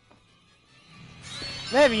time.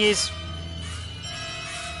 There he is.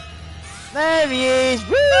 There he is.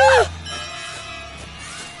 Woo!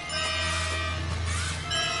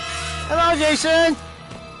 Hello, Jason.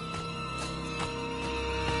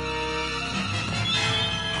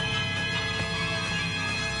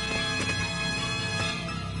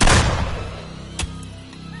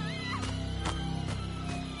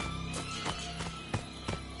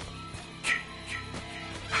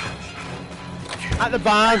 At the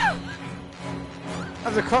barn.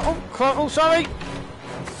 At the oh, sorry.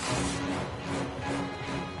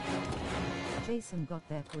 Jason got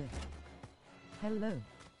there quick. Hello.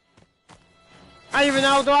 Hey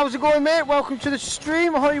Ronaldo, how's it going, mate? Welcome to the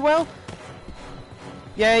stream. I hope you're well.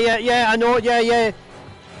 Yeah, I know. Yeah.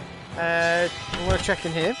 I'm gonna check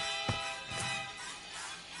in here.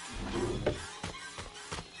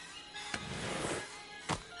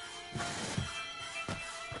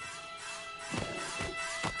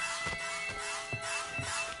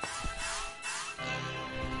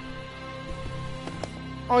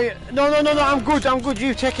 Oh yeah, no, I'm good,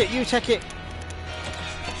 you take it.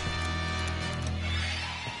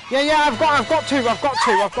 Yeah, I've got two.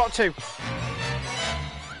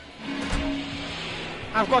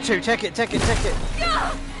 Take it.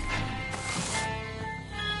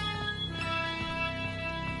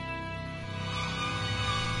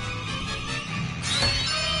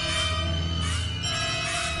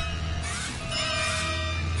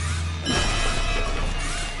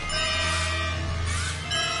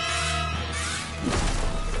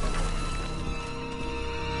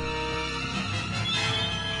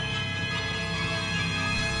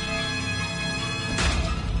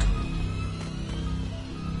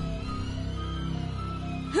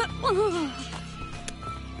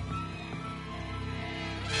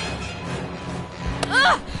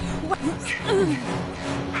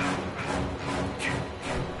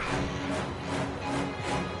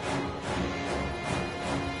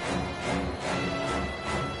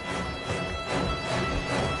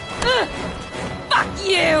 Fuck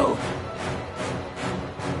you!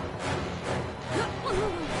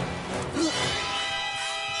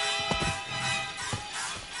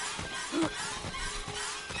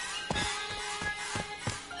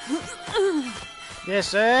 Yes,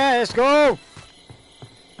 sir. Let's go.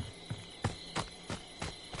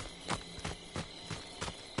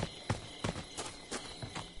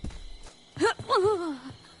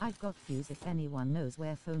 I've got fuse if anyone knows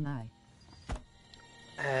where phone I.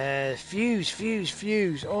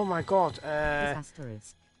 Fuse. Oh my god. Is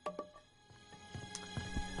asterisk.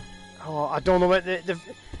 Oh, I don't know where the.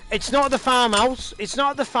 It's not at the farmhouse. It's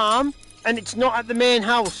not at the farm, and it's not at the main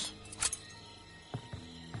house.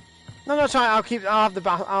 No, it's alright. I'll have the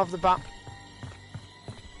back.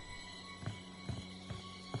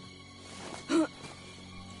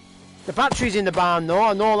 The battery's in the barn, though.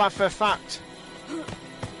 I know that for a fact.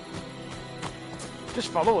 Just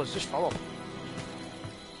follow us.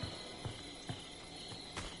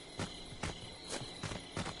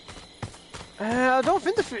 I don't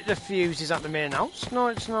think the fuse is at the main house. No,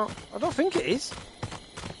 it's not. I don't think it is.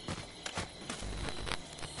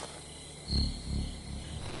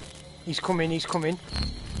 He's coming.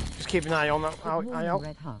 Just keep an eye on that. Eye out.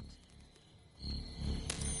 Red Heart.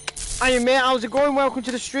 Hiya, mate. How's it going? Welcome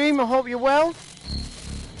to the stream. I hope you're well.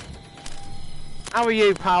 How are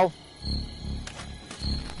you, pal?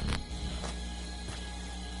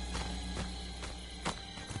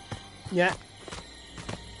 Yeah.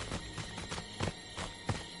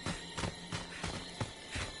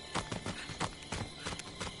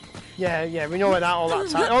 Yeah, we know where that all that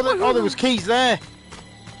time. Oh, there was keys there.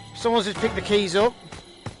 Someone's just picked the keys up.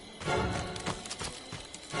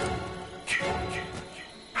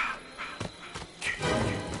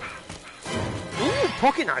 Ooh,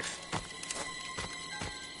 pocket knife.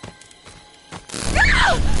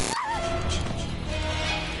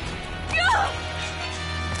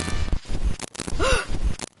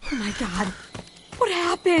 God. What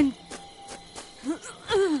happened?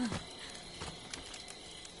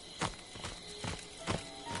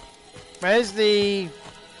 Where's the...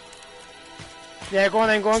 Yeah, go on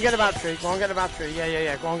then, go and get the battery. Go and get the battery.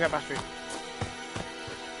 Yeah, go and get the battery.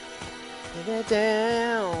 Get it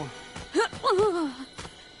down.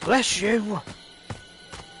 Bless you.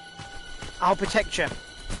 I'll protect you.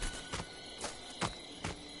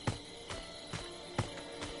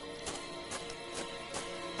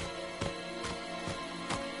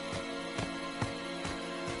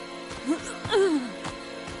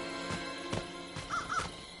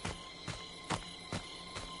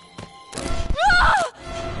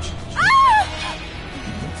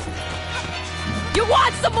 You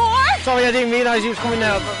want some more? Sorry, I didn't realise he was coming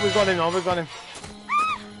now, but we've got him now, we've got him.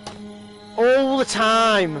 All the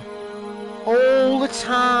time. All the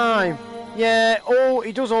time. Yeah,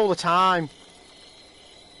 he does all the time.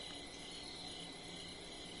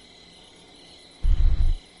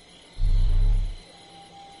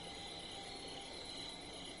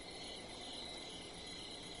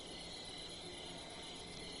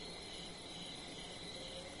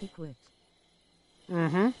 He quit.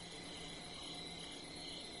 Mm-hmm.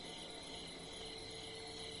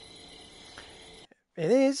 It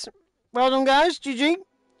is. Well done, guys. GG.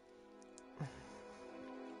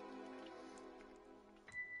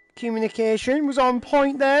 Communication was on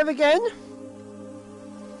point there again.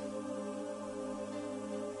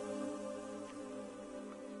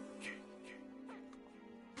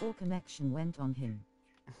 All connection went on him.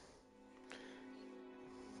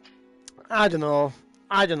 I don't know.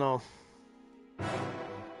 I don't know.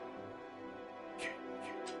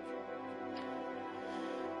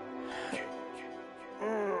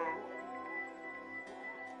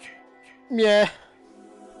 Yeah.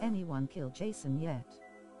 Anyone killed Jason yet?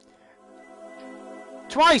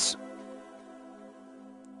 Twice!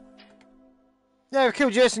 Yeah, I've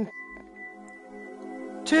killed Jason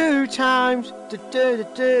 2 times. Oh,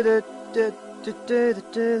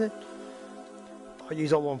 you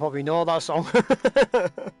all won't probably know that song.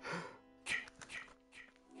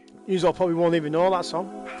 You all probably won't even know that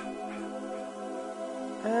song.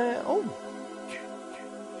 Oh.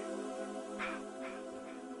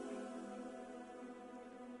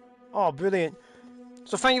 Oh, brilliant.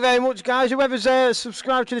 So thank you very much, guys. Whoever's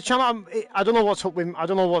subscribed to the channel, I don't know what's up with. I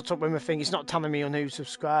don't know what's up with my thing. It's not telling me on who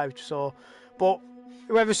subscribed. So, but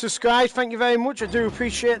whoever subscribed, thank you very much. I do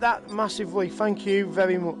appreciate that massively. Thank you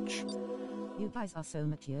very much. You guys are so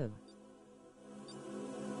mature.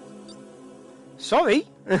 Sorry.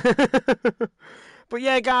 But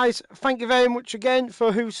yeah, guys, thank you very much again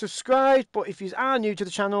for who subscribed. But if you are new to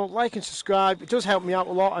the channel, like and subscribe. It does help me out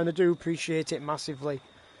a lot, and I do appreciate it massively.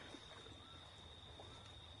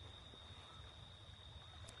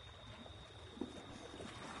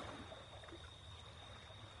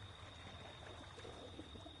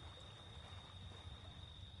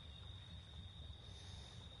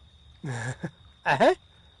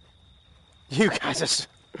 You guys are...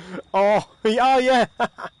 Oh yeah.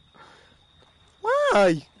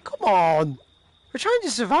 Why? Come on. We're trying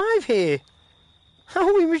to survive here. How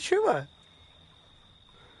are we mature?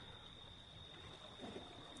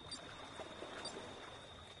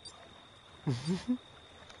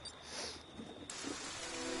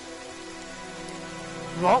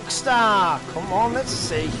 Rockstar. Come on, let's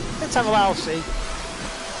see. Let's have a little see.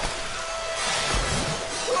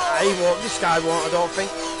 He won't, this guy won't, I don't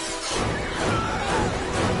think.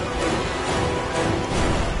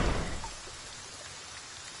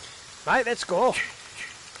 Right, let's go.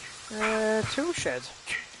 Tool shed.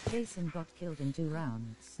 Jason got killed in 2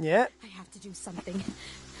 rounds. Yeah. I have to do something.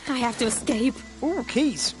 I have to escape. Ooh,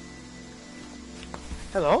 keys.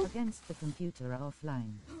 Hello. Against the computer are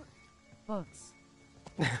offline. Bots.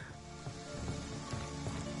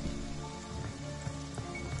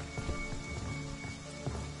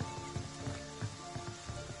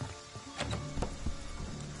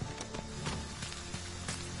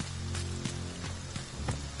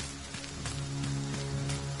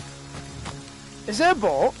 Is there a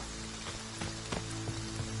boat?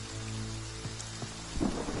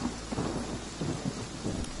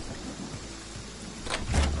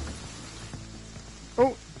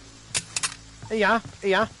 Oh. Yeah.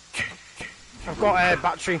 I've got a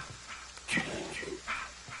battery.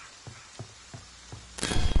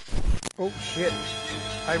 Oh shit.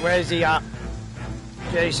 Hey, where's he at?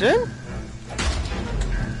 Jason?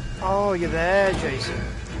 Oh, you're there, Jason.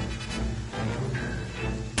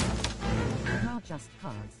 Now just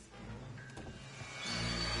cars.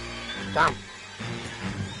 Damn.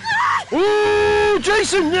 Ooh,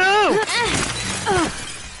 Jason, no!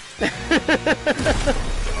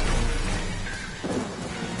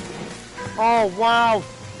 Oh, wow.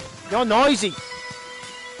 You're noisy.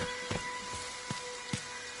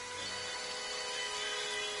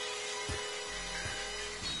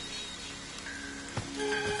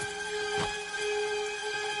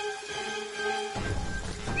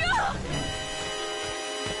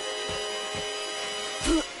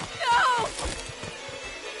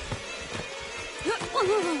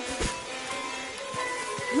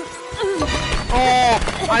 Oh,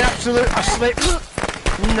 I slipped.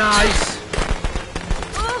 Nice.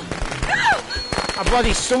 I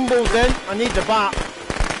bloody stumbled then. I need the bat.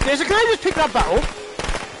 There's a guy who's picked that bat up.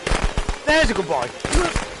 There's a good boy.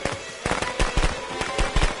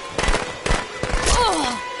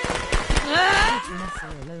 You must stay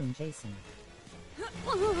alone, Jason.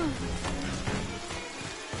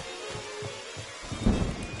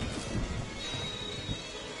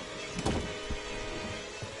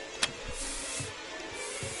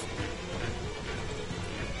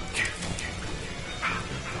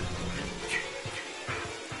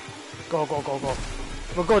 Go, go, go, go.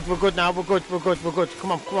 We're good now. We're good.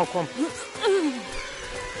 Come on.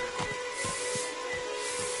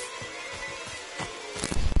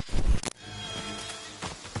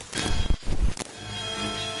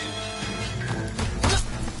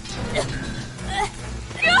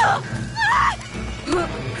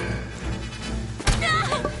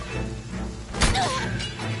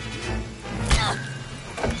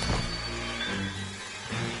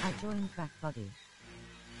 I joined back, buddy.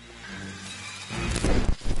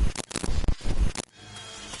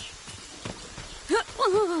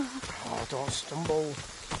 Oh, don't stumble.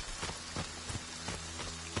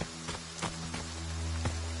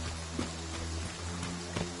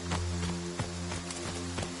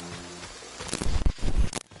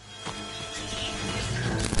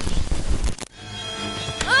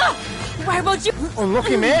 Why won't you?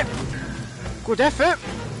 Unlucky, mate. Good effort.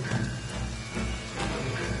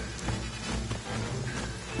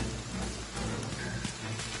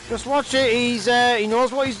 Just watch it. He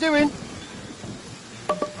knows what he's doing.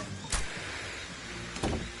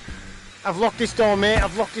 I've locked this door, mate.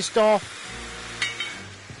 I've locked this door.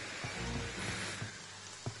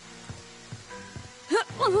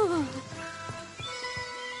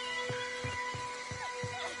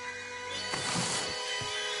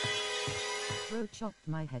 Bro chopped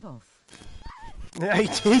my head off. Yeah, he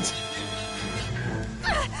did.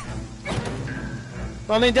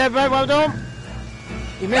 Well in, Deborah. Well done.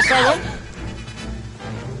 You missed that one.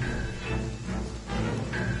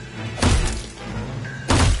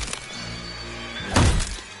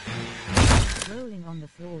 Rolling on the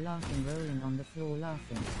floor laughing, rolling on the floor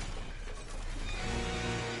laughing.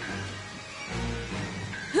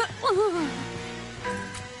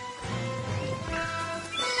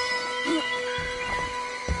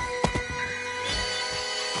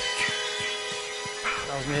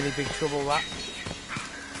 That was nearly big trouble, that.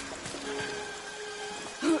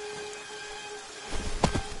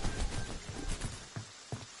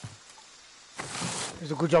 It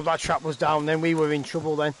was a good job that trap was down, then we were in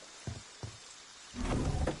trouble then.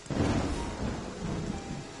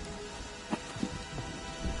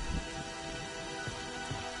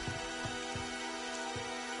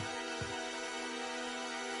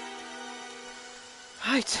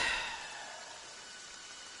 Right.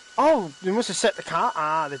 Oh, they must have set the car.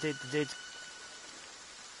 Ah, they did.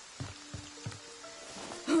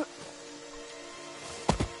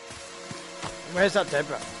 Where's that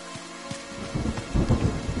Deborah?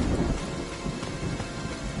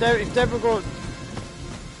 If Deborah goes...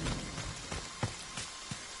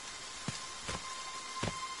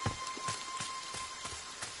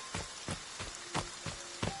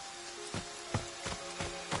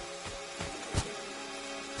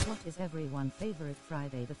 What is everyone's favorite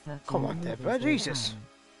Friday the 13th? Come on, Deborah, Jesus.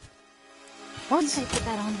 What? I put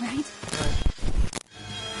that on, right?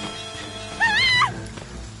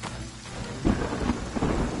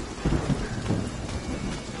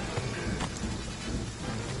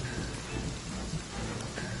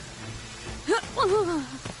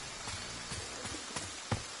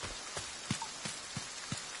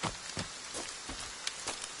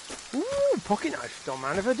 Ooh, pocket knife. Don't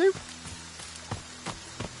mind if I do.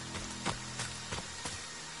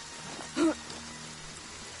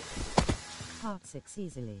 Part 6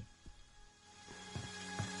 easily.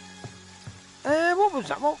 What was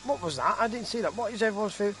that? What was that? I didn't see that. What is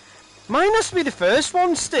everyone's favourite? Mine has to be the first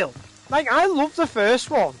one still. Like, I love the first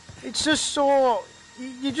one. It's just so...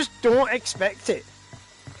 You just don't expect it.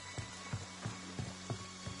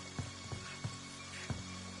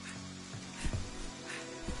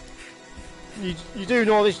 You do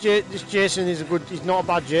know this Jason is he's not a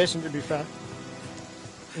bad Jason, to be fair.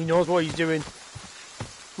 He knows what he's doing.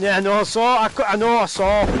 Yeah, I know. I saw. I know. I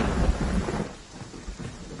saw.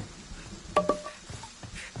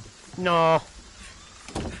 No.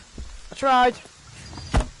 I tried.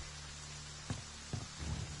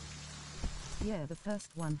 Yeah, the first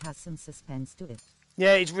one has some suspense to it.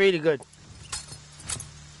 Yeah, it's really good.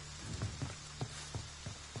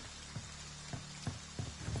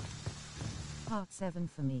 Part 7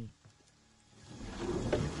 for me.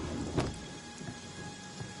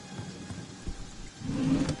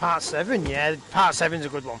 Part 7, yeah. Part 7's a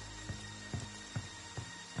good one.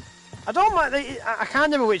 I don't mind. I can't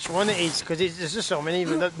remember which one it is because there's just so many.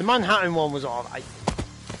 The Manhattan one was alright.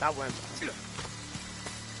 That one.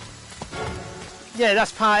 Yeah,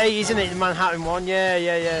 that's part 8, isn't it? The Manhattan one. Yeah,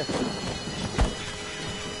 yeah, yeah.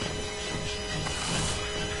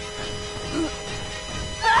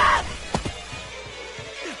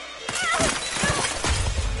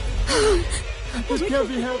 This can't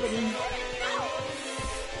be happening.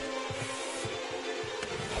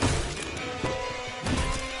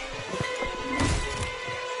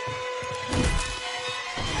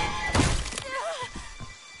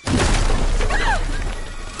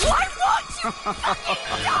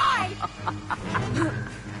 Die!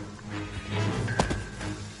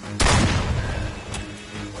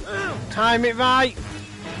 Time it right.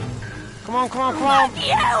 Come on, come on, come on.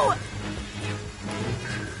 You!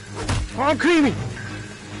 Come on, Creamy.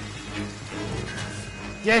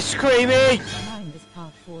 Yes, Creamy. Mine is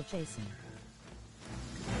part 4, Jason.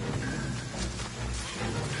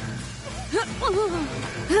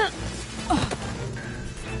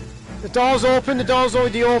 The door's open. The door's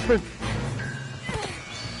already open.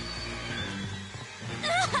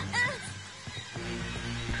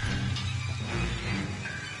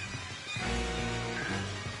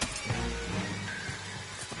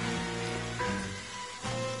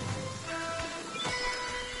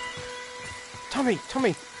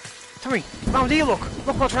 Tommy, round here, look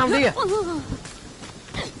what's round here.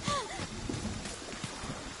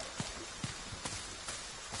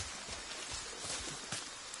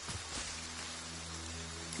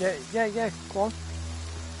 Yeah, go on.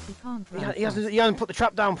 He can't run He hasn't put the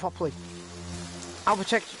trap down properly. I'll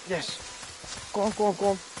protect you, yes. Go on.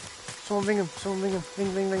 Someone ring him,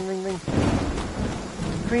 ring.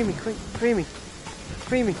 Creamy.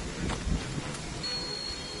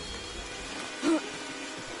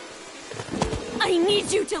 I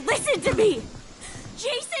need you to listen to me!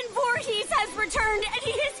 Jason Voorhees has returned and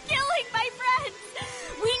he is killing my friends!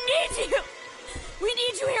 We need you! We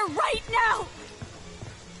need you here right now!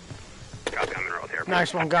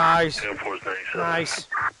 Nice one, guys. Nice.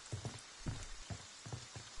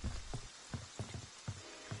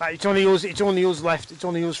 Right, it's only us left. It's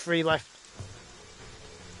only us 3 left.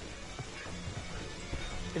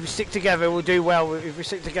 If we stick together, we'll do well. If we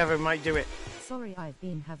stick together, we might do it. Sorry, I've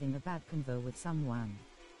been having a bad convo with someone.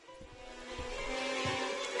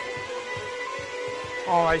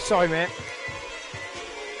 Alright, sorry, mate.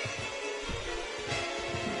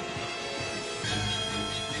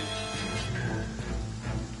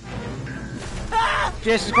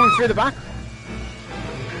 Jason's coming through the back.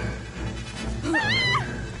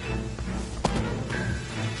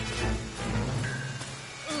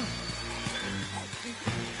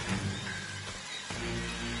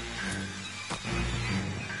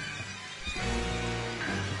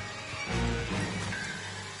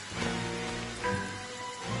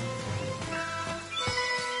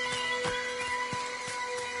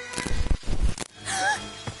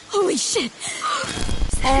 Holy shit!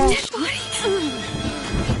 Is that a dead body?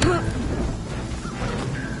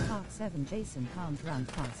 Part 7, Jason can't run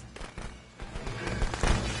fast.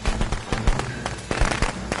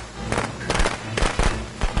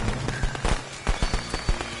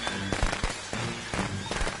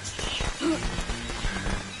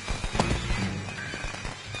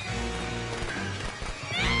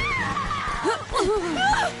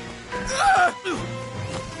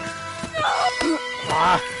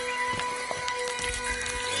 Ah.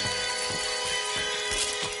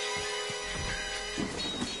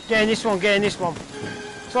 Get in this one.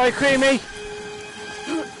 Sorry, Creamy.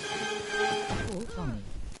 Poor Tommy.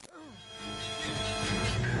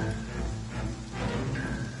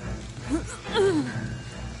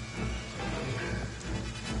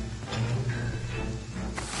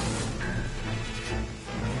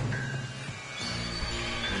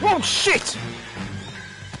 Oh shit!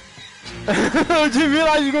 I didn't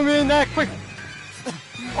realise you were going to be in there quick.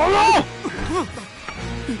 Oh no!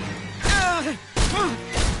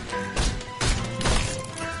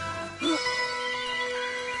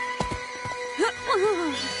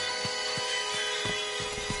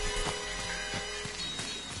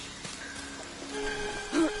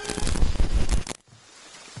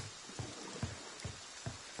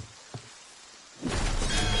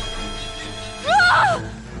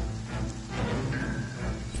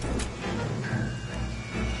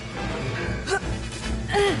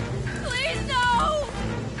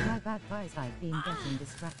 Guys, I've been getting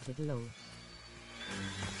distracted, lol.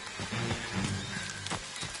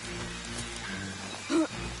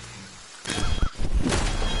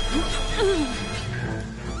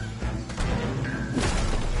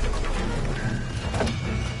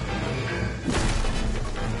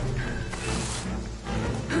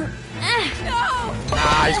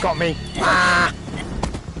 Ah, he's got me. Ah!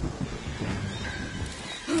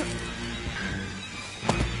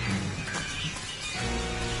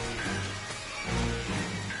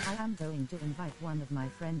 I am going to invite one of my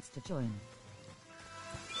friends to join.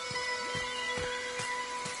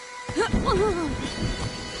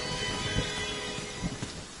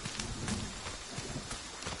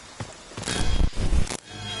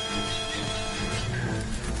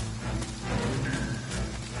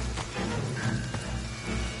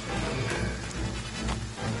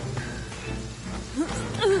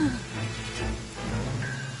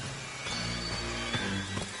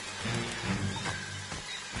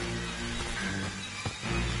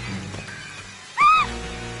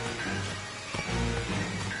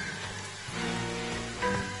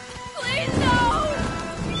 Please no!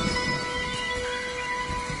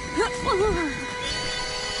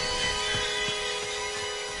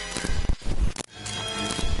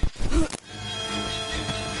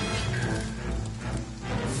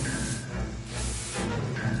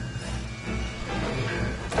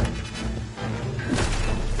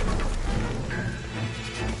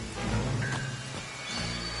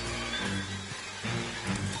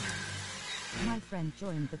 My friend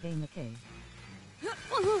joined the game, okay?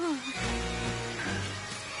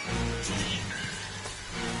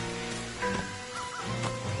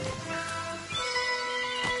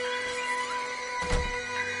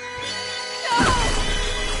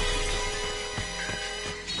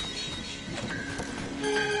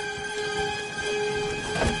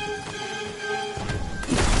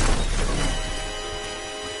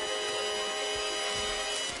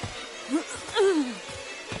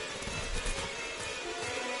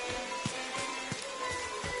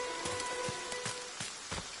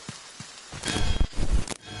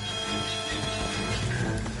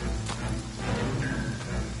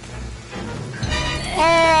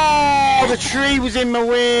 Oh, the tree was in my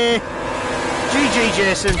way. GG,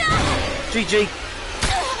 Jason. GG.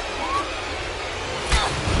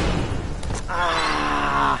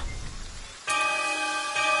 Ah.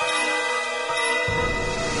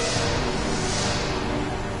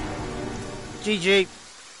 GG.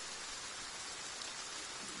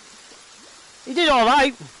 He did all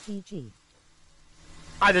right. GG.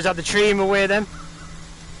 I just had the tree in my way then.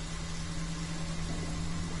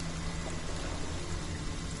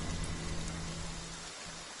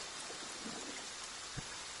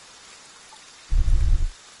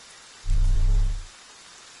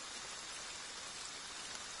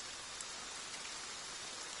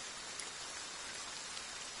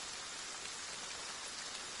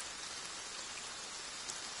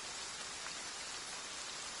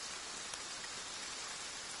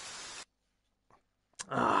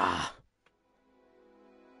 Ah.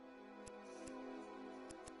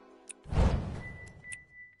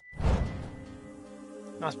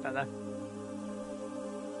 That's better.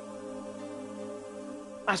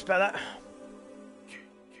 That's better.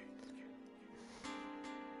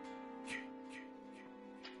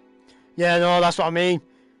 Yeah, no, that's what I mean.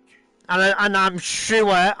 And I'm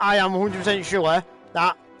sure, I am 100% sure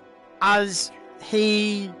that as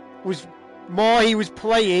he was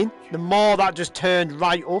playing, the more that just turned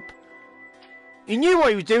right up. He knew what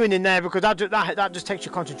he was doing in there because that just takes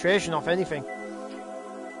your concentration off anything.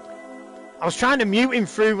 I was trying to mute him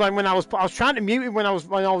through when I was trying to mute him when I was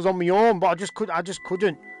on my own, but I just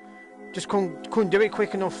couldn't do it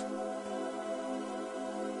quick enough.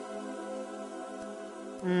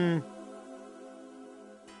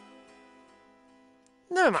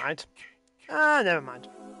 Never mind. Never mind.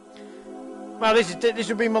 Well, this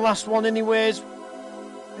will be my last one anyways.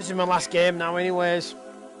 This is my last game now anyways.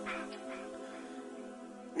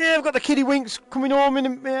 Yeah, I've got the kiddie winks coming home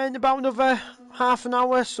in about another half an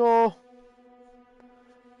hour, so.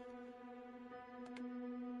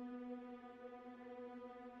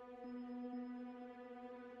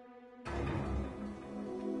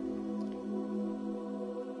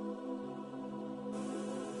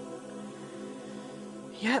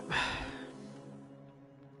 Yep.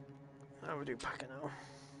 How we do packing now?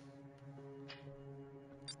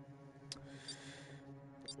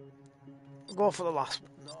 Go for the last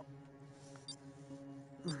one. No.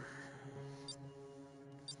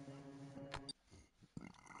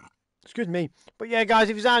 Excuse me. But yeah, guys,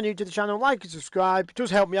 if you are new to the channel, like and subscribe. It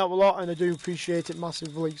does help me out a lot, and I do appreciate it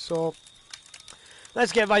massively. So,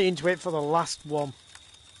 Let's get right into it for the last one.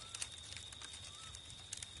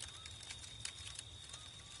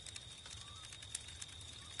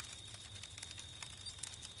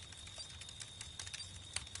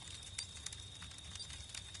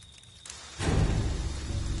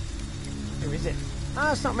 Who is it?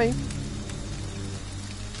 Ah, it's not me.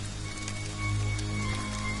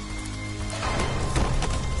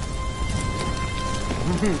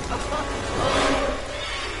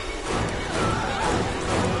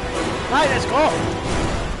 Right, let's go.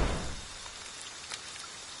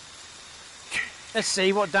 Let's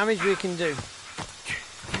see what damage we can do.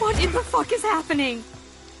 What in the fuck is happening?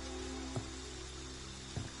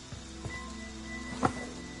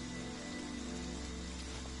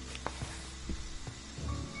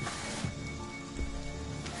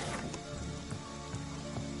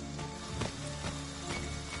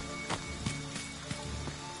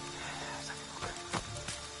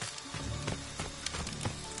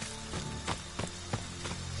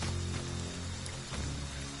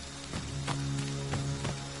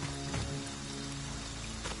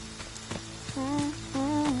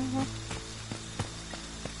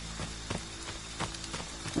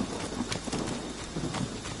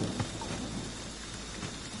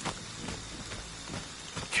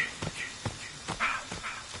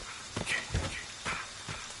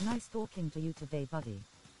 Nice talking to you today, buddy.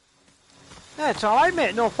 Yeah, it's alright,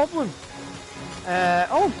 mate, no problem.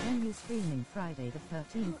 Oh! When you streaming Friday the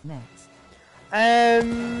 13th next? I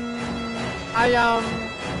am...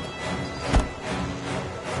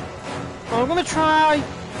 Well, I'm gonna try...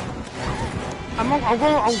 I'm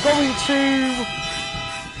going to...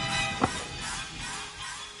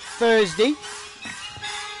 Thursday.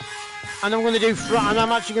 And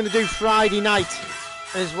I'm actually gonna do Friday night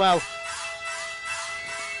as well.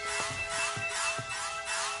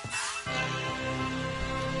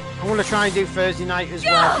 I'm going to try and do Thursday night as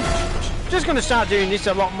well. Just going to start doing this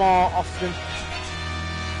a lot more often.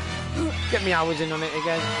 Get me hours in on it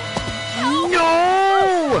again.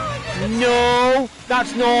 No! No!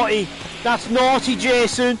 That's naughty. That's naughty,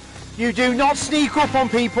 Jason. You do not sneak up on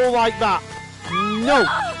people like that. No!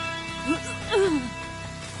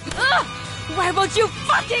 Why won't you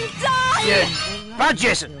fucking die? Yeah. Bad,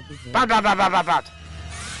 Jason. Bad, bad, bad, bad, bad, bad.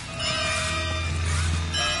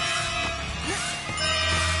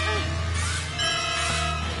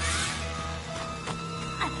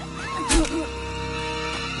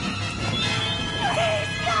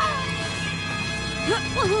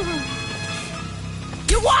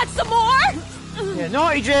 You want some more? Yeah,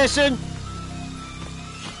 naughty, Jason.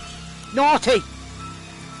 Naughty.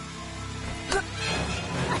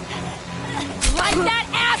 Like that,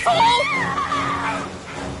 asshole!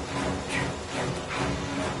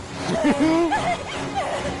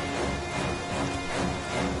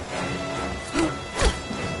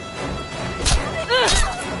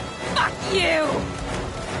 Fuck you!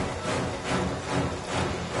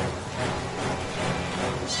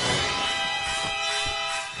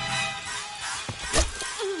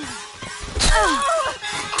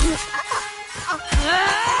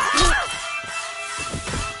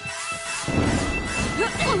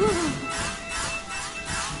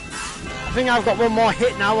 I think I've got one more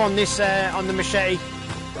hit now on this, on the machete.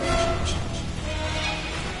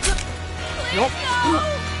 Nope.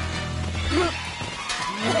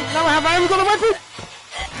 Now I haven't got a weapon.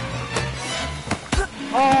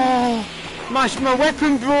 Oh, my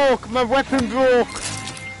weapon broke. My weapon broke.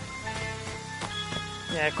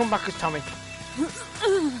 Yeah, come back as Tommy.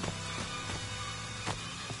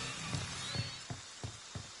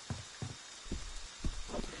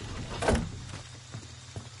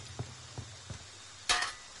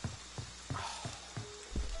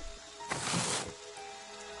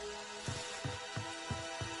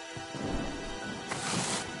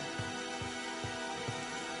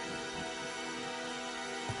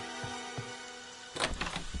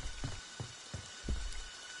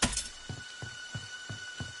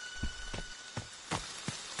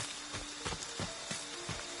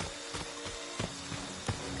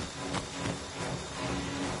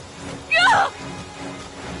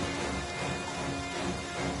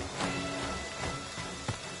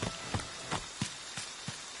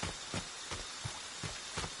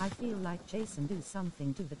 I feel like Jason do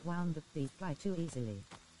something to that wound up the guy too easily.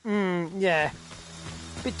 Yeah.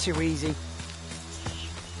 Bit too easy.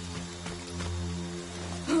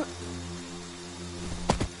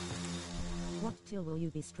 What till will you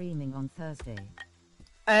be streaming on Thursday?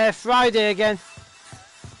 Friday again.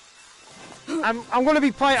 I'm gonna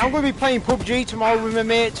be playing PUBG tomorrow with my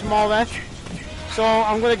mate tomorrow. So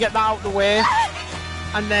I'm gonna get that out of the way.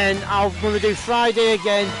 And then I'm gonna do Friday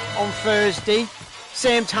again on Thursday.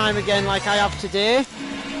 same time again like I have today.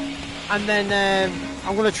 And then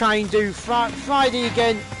I'm going to try and do Friday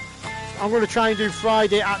again. I'm going to try and do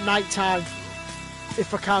Friday at night time,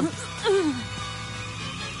 if I can.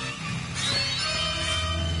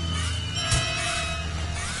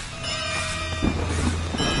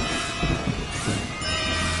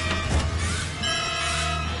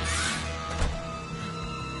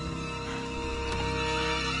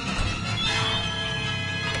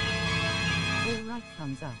 Alright,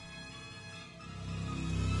 thumbs up.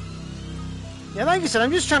 Yeah, like I said,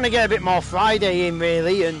 I'm just trying to get a bit more Friday in,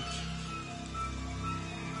 really, and...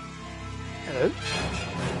 Hello?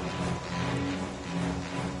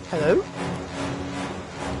 Hello?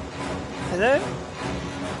 Hello?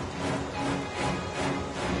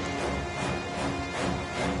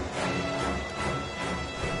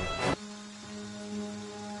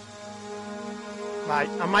 Right,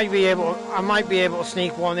 I might be able to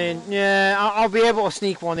sneak one in. Yeah, I'll be able to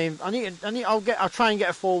sneak one in. I'll try and get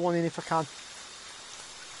a full one in if I can.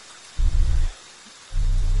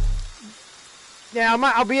 Yeah, I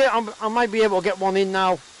might be able to get one in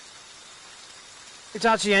now. It's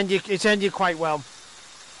actually ended quite well.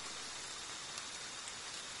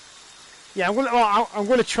 Yeah, I'm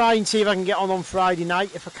gonna try and see if I can get on Friday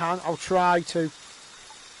night. If I can, I'll try to.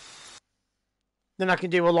 Then I can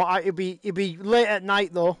do a lot. It'll be late at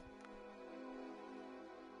night though.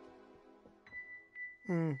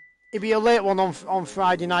 It'll be a late one on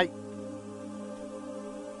Friday night.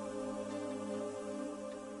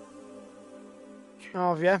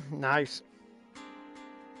 Oh yeah, nice.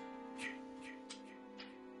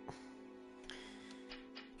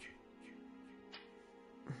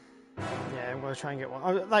 Yeah, I'm gonna try and get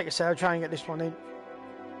one. Like I said, I'll try and get this one in.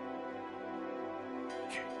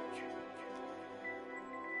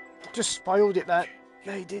 Just spoiled it there.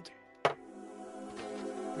 They did.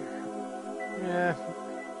 Yeah.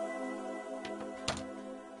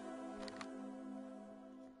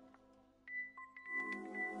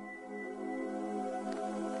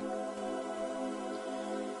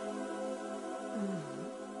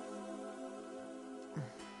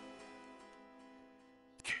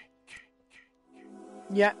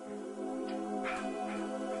 Yeah.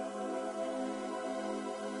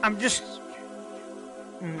 I'm just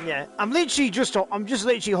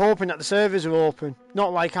literally hoping that the servers are open,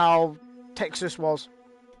 not like how Texas was.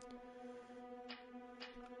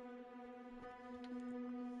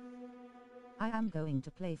 I am going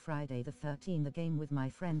to play Friday the 13th, the game with my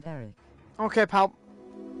friend Eric. Okay, pal.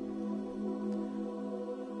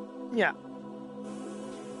 Yeah.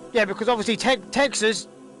 Yeah, because obviously Texas,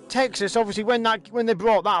 obviously when they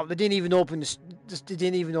brought that out, they didn't even open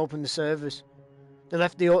the servers. They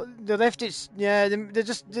left it. Yeah, they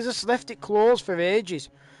just left it closed for ages.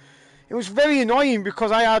 It was very annoying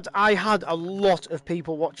because I had a lot of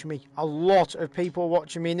people watching me,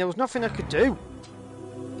 and there was nothing I could do.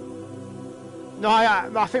 No,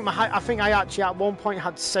 I think I actually at one point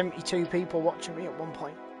had 72 people watching me at one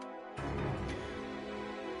point.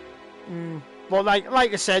 But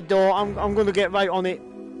like I said though, I'm gonna get right on it.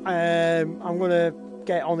 I'm gonna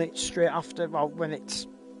get on it straight after, well, when it's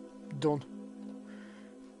done.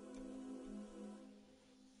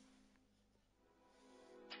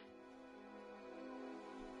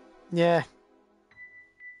 Yeah.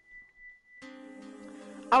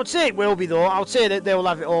 I would say it will be though. I would say that they will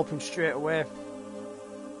have it open straight away.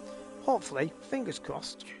 Hopefully, fingers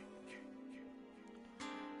crossed.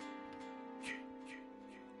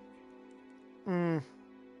 Well,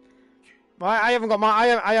 I haven't got my.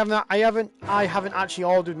 I haven't actually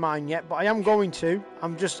ordered mine yet, but I am going to.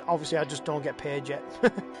 Obviously I just don't get paid yet.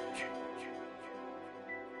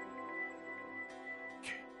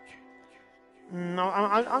 No,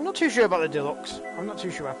 I'm not too sure about the deluxe. I'm not too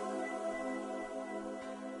sure.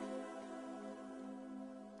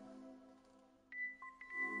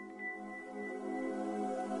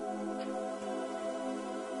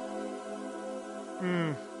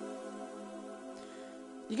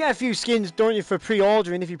 You get a few skins, don't you, for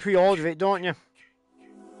pre-ordering, if you pre-order it, don't you?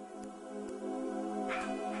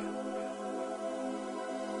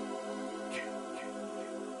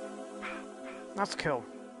 That's cool.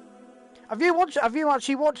 Have you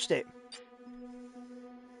actually watched it?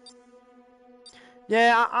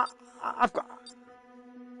 Yeah, I've got.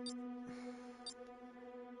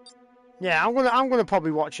 Yeah, I'm gonna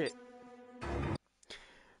probably watch it.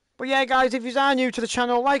 But yeah, guys, if you are new to the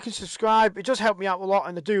channel, like and subscribe. It does help me out a lot,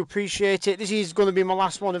 and I do appreciate it. This is going to be my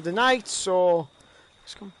last one of the night, so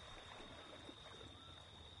let's go.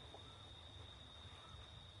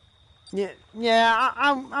 Yeah,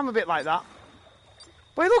 I'm a bit like that.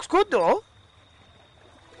 But it looks good though.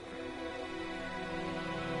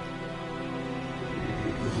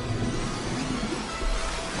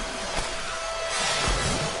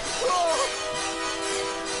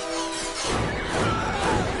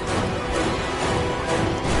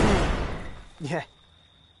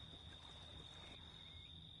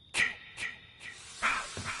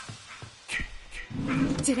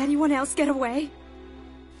 Did anyone else get away?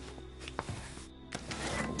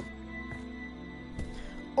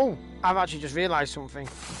 Oh, I've actually just realised something.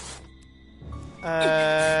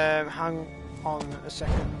 Hang on a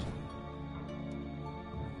second.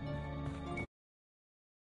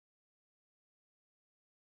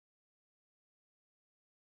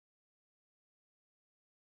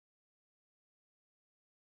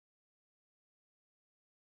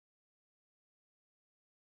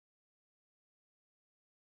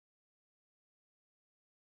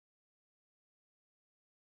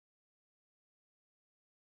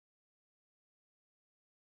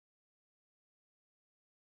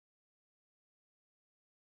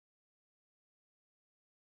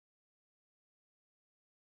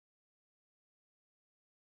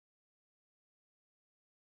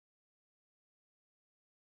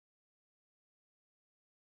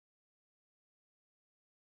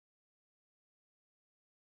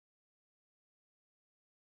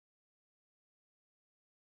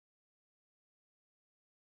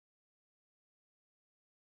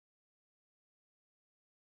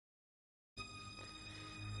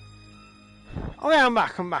 Oh yeah, I'm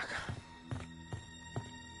back.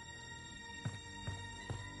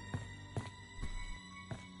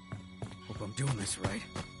 Hope I'm doing this right.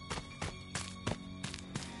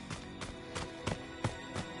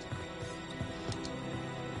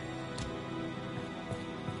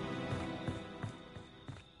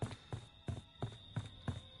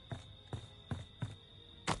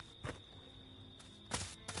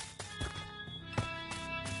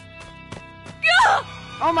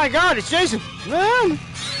 Oh my God, it's Jason! Run!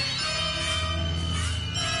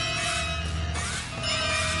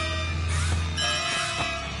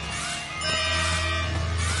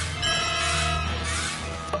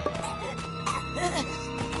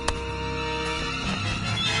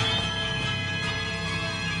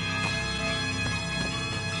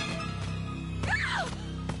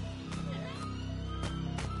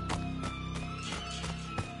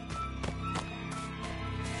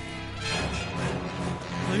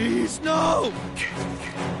 Please, no!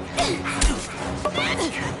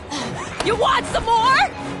 You want some more?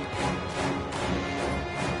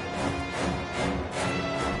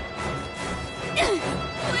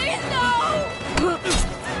 Please, no!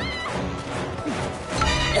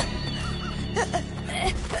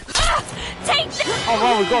 Take this! Oh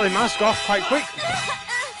well, we got the mask off quite quick.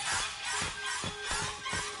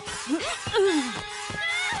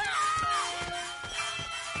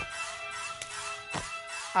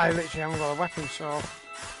 I literally haven't got a weapon, so...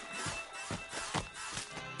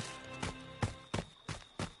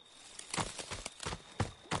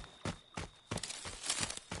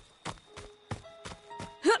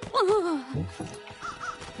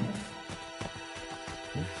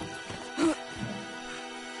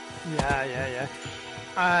 Yeah.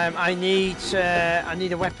 I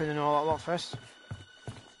need a weapon and all that lot first.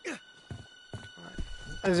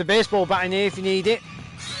 There's a baseball bat in here if you need it.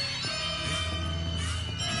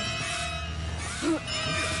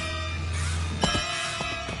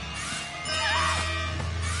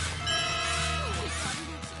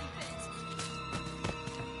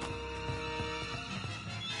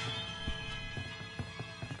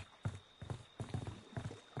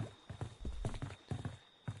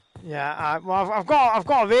 Yeah, well, I've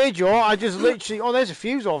got a radio. I just literally... Oh, there's a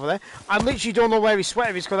fuse over there. I literally don't know where his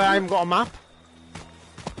sweater is because I haven't got a map.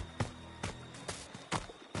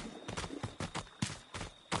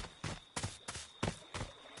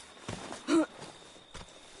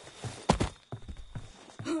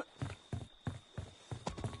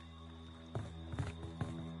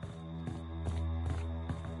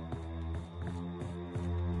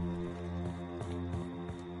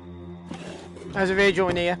 There's a radio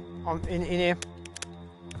in here. In here.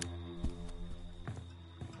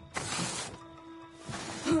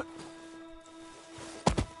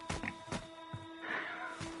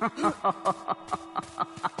 I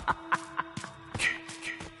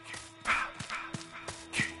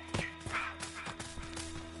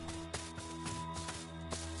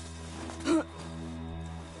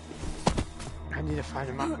need to find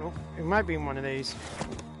a map. Oh, it might be in one of these.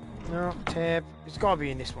 No, tape. It's got to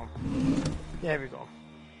be in this one. There we go.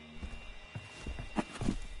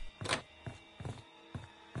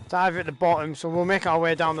 It's either at the bottom, so we'll make our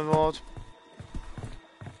way down the road.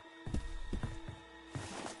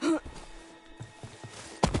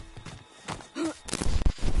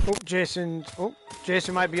 Oh, Jason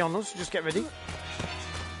might be on us. Just get ready.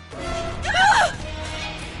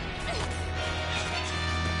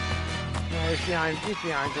 No, he's behind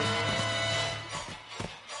us.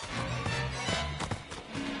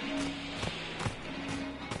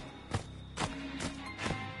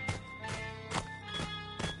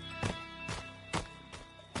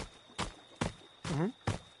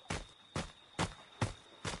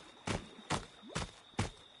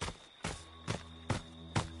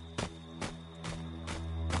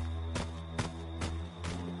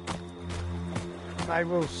 Right,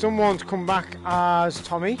 well, someone's come back as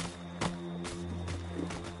Tommy.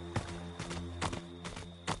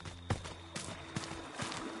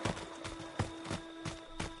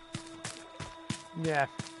 Yeah.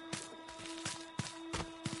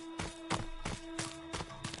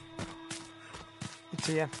 It's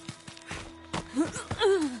here.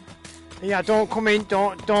 Yeah, don't come in,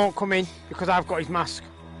 don't come in, because I've got his mask.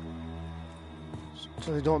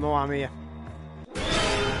 So they don't know I'm here.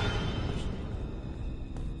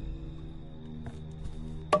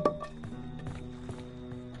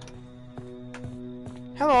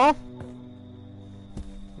 Hello?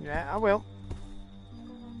 Yeah, I will.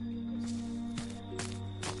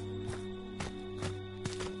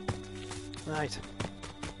 Right.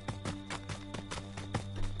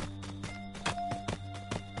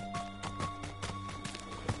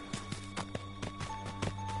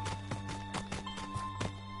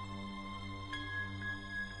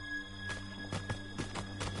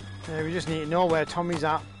 We just need to know where Tommy's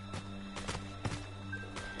at.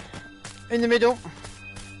 In the middle.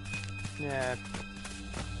 Yeah.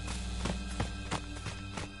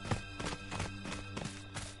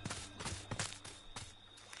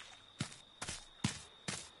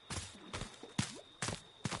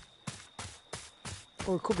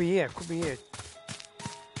 Oh, it could be here, could be here.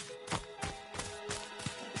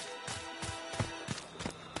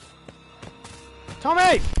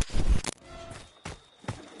 Tommy!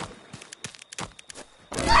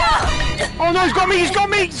 Oh no, he's got me, he's got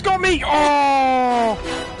me, he's got me! Oh!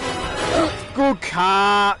 Good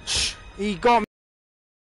catch. He got me.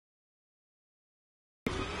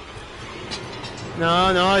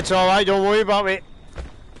 No, no, it's alright, don't worry about it.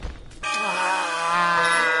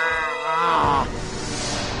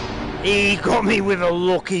 He got me with a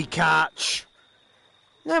lucky catch.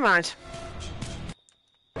 Never mind.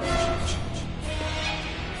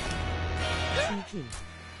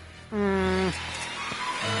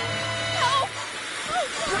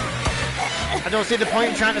 I don't see the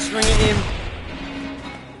point in trying to swing at him.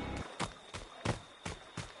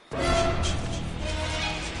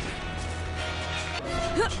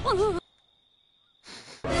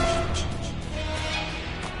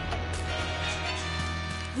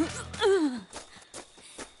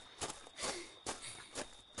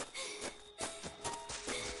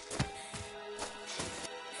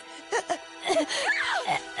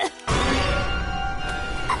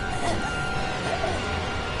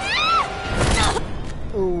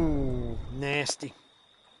 Ooh, nasty.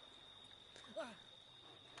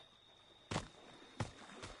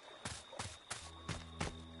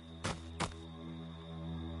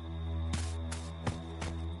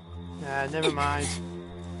 Never mind.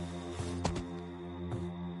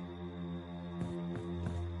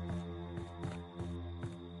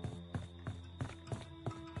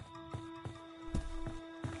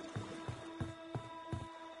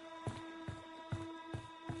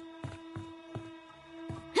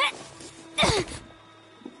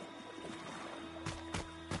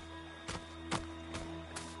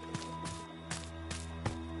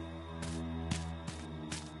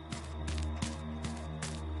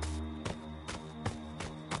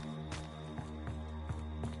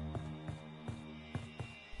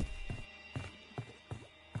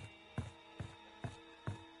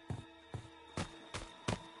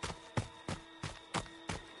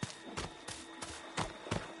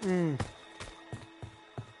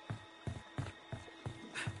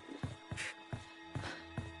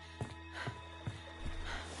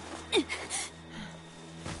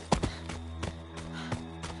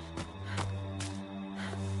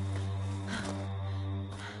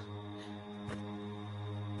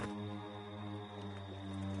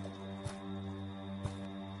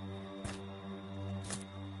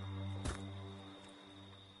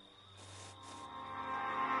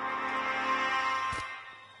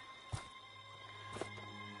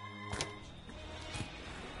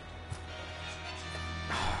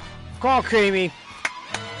 Go on, Creamy.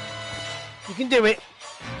 You can do it.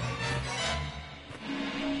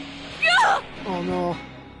 Oh no.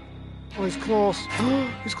 Oh, he's close.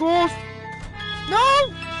 He's close. No!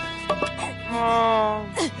 Oh.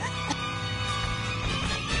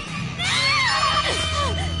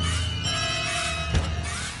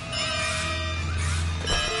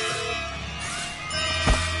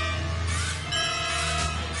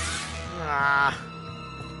 Ah.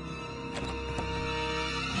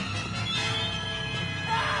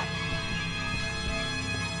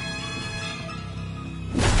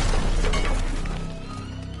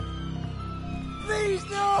 Please,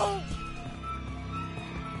 no!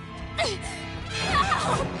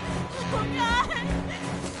 Oh, God!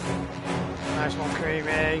 Nice one,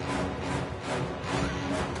 Creamy.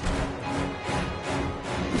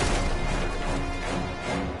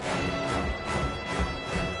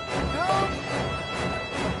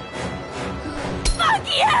 Fuck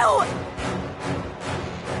you!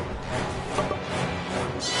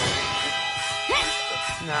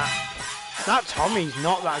 Nah. That Tommy's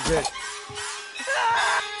not that good.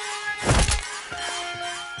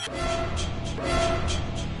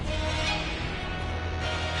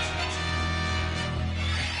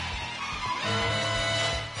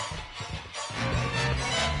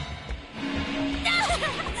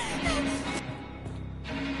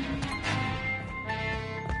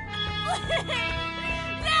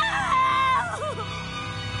 No!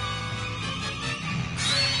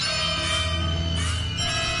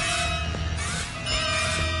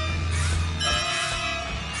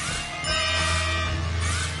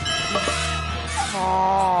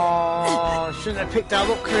 Oh, shouldn't have picked that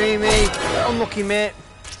up, Creamy. Unlucky, mate.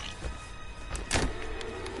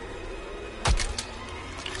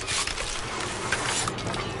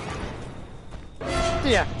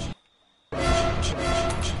 Yeah.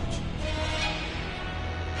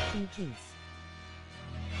 GG's.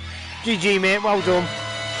 GG, mate. Well done.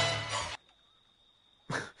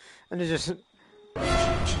 And it's just.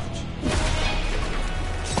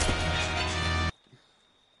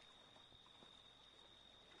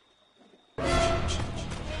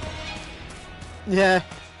 Yeah.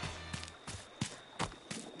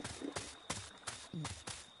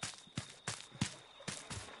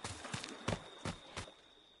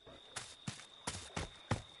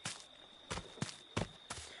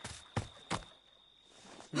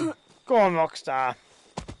 Go on, Rockstar.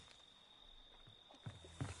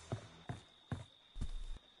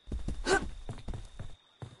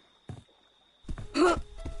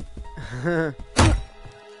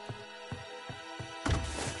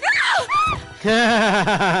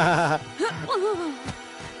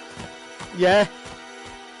 Yeah.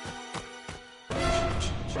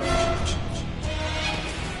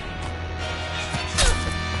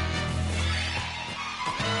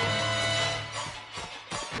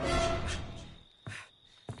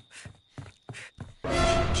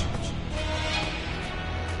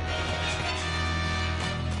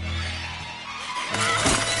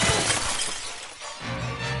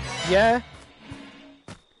 Yeah.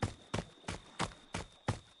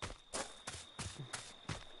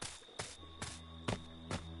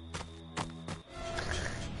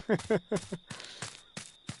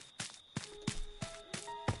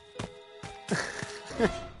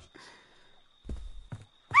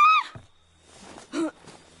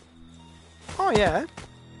 Oh yeah.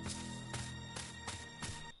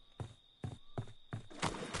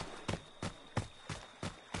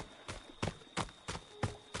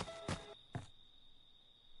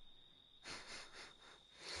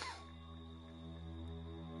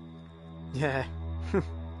 Yeah.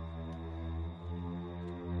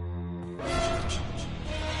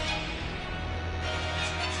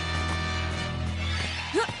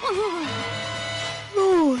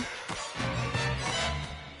 Ooh.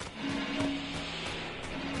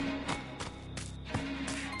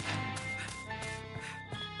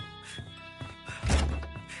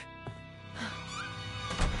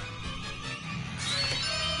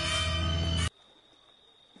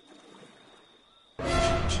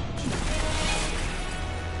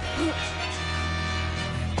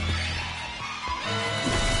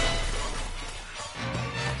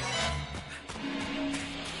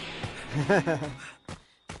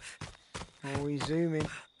 Always zooming.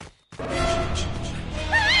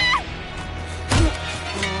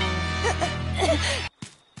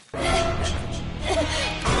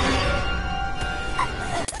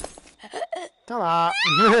 Ta-da!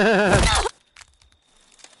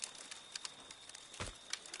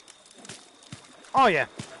 Oh yeah.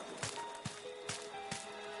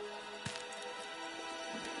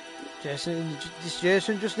 Jason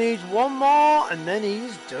just needs one more and then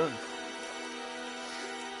he's done.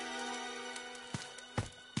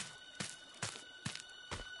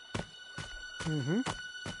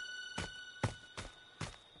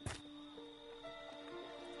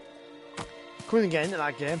 Couldn't get into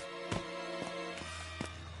that game.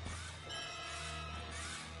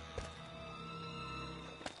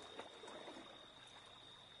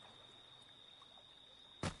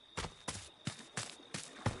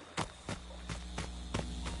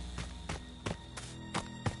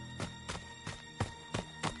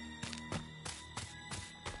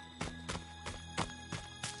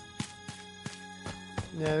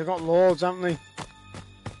 Yeah, they've got loads, haven't they?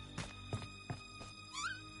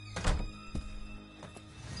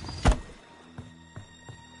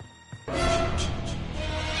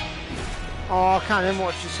 Oh, I can't remember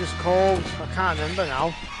what she's just called. I can't remember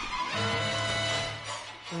now.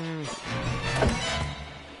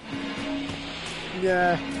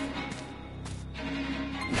 Yeah.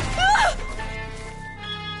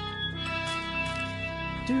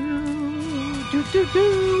 Do.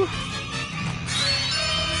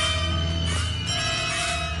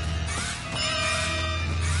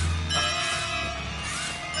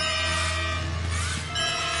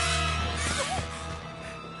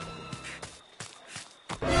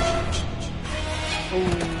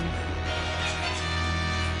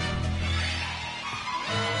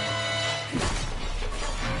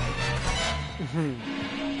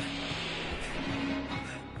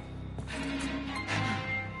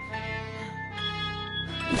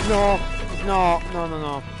 No.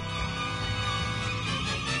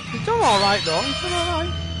 He's done alright though, he's done alright.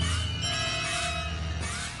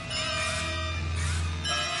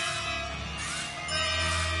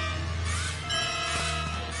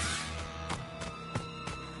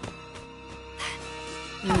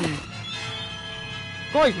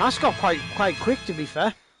 Got his mask off quite quick, to be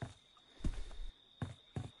fair.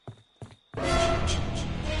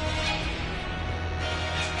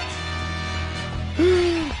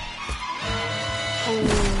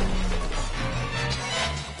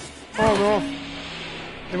 Oh no,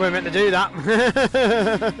 they weren't meant to do that.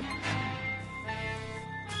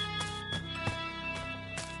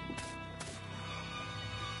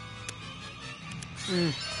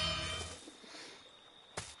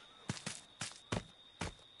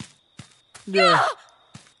 Yeah.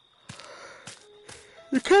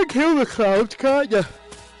 You can't kill the cloud, can't you?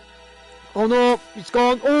 Oh no, it's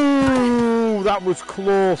gone. Oh, that was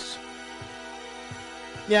close.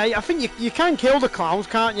 Yeah, I think you can kill the clowns,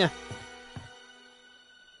 can't you?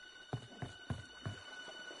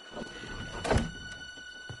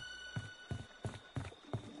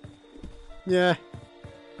 Yeah.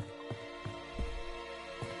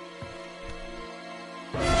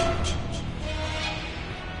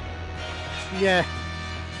 Yeah.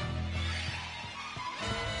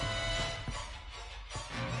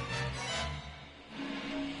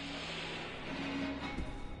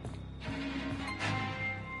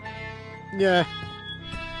 Yeah.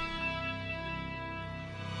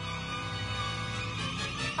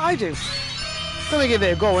 I do. Gonna give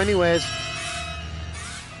it a go anyways.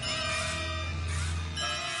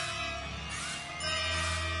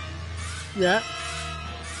 Yeah.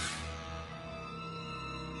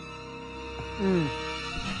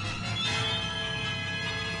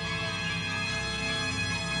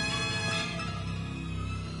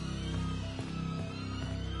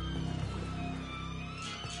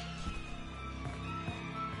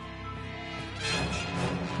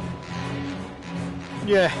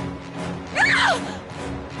 Yeah.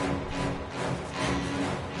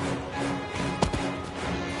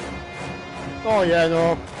 Oh yeah,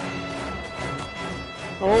 no.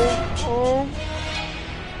 Oh.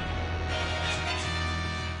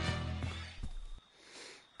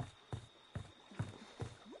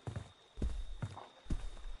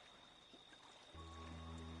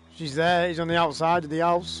 She's there, he's on the outside of the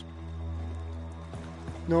house.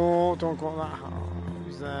 No, don't go that house.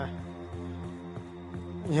 He's there.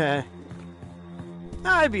 Yeah.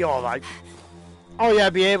 It'd be alright. Oh yeah,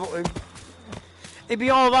 I'd be able to. It'd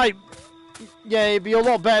be alright. Yeah, it'd be a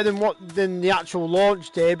lot better than the actual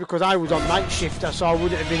launch day because I was on night shift, so I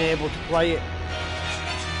wouldn't have been able to play it.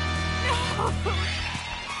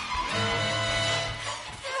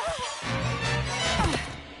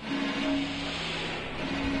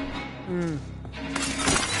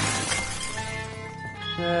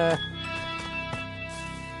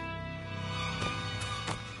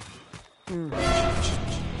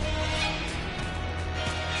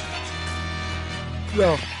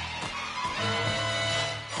 No.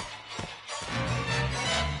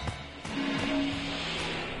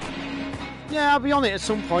 Yeah, I'll be on it at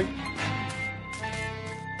some point.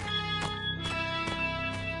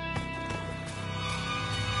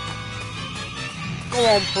 Go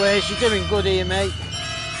on, Place, you're doing good here, mate.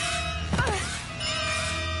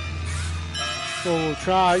 So we'll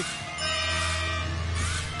try.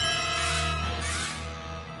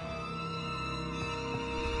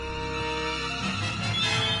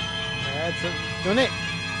 Yeah, done it.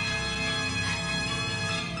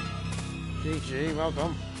 GG, well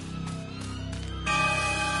done.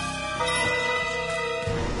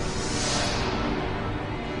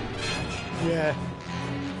 Yeah.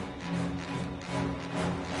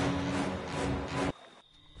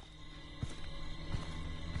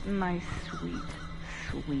 My sweet,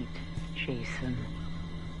 sweet Jason.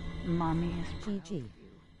 Mommy is proud of you.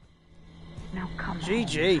 Now come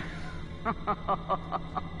GG. home.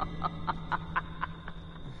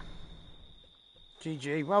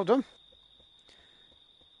 GG, well done.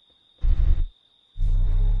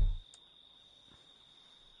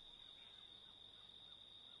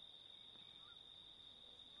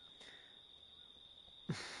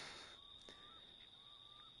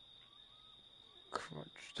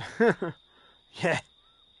 Crutched. Yeah.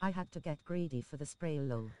 I had to get greedy for the spray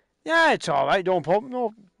low. Yeah, it's alright, don't pop,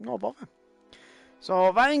 no bother.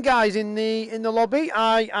 So right guys, in the lobby,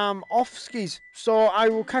 I am off skis. So I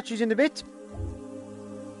will catch you in a bit.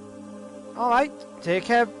 Alright, take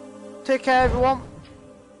care everyone.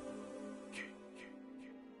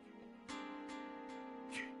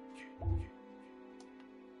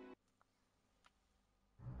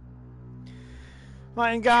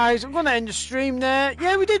 Right and guys, I'm gonna end the stream there.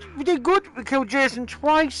 Yeah, we did good. We killed Jason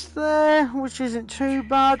twice there, which isn't too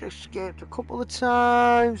bad. Escaped a couple of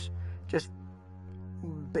times. Just a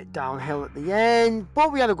bit downhill at the end.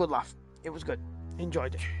 But we had a good laugh. It was good.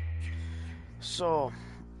 Enjoyed it. So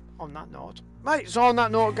on that note. Right, so on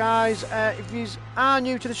that note guys, if you are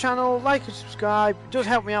new to the channel, like and subscribe. It does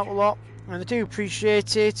help me out a lot and I do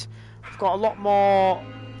appreciate it. I've got a lot more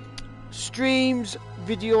streams,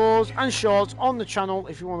 videos and shorts on the channel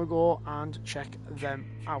if you want to go and check them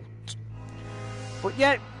out. But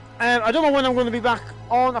yeah, I don't know when I'm going to be back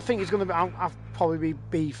on. I think it's going to be, I'll probably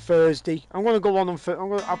be Thursday. I'm going to go on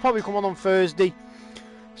I'll probably come on Thursday.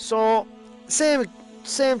 So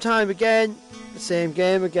same time again, the same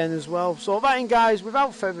game again as well. So that guys,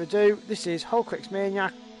 without further ado, this is Hulkrix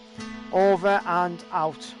Maniac, over and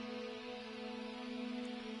out.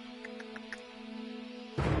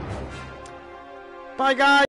 Bye guys.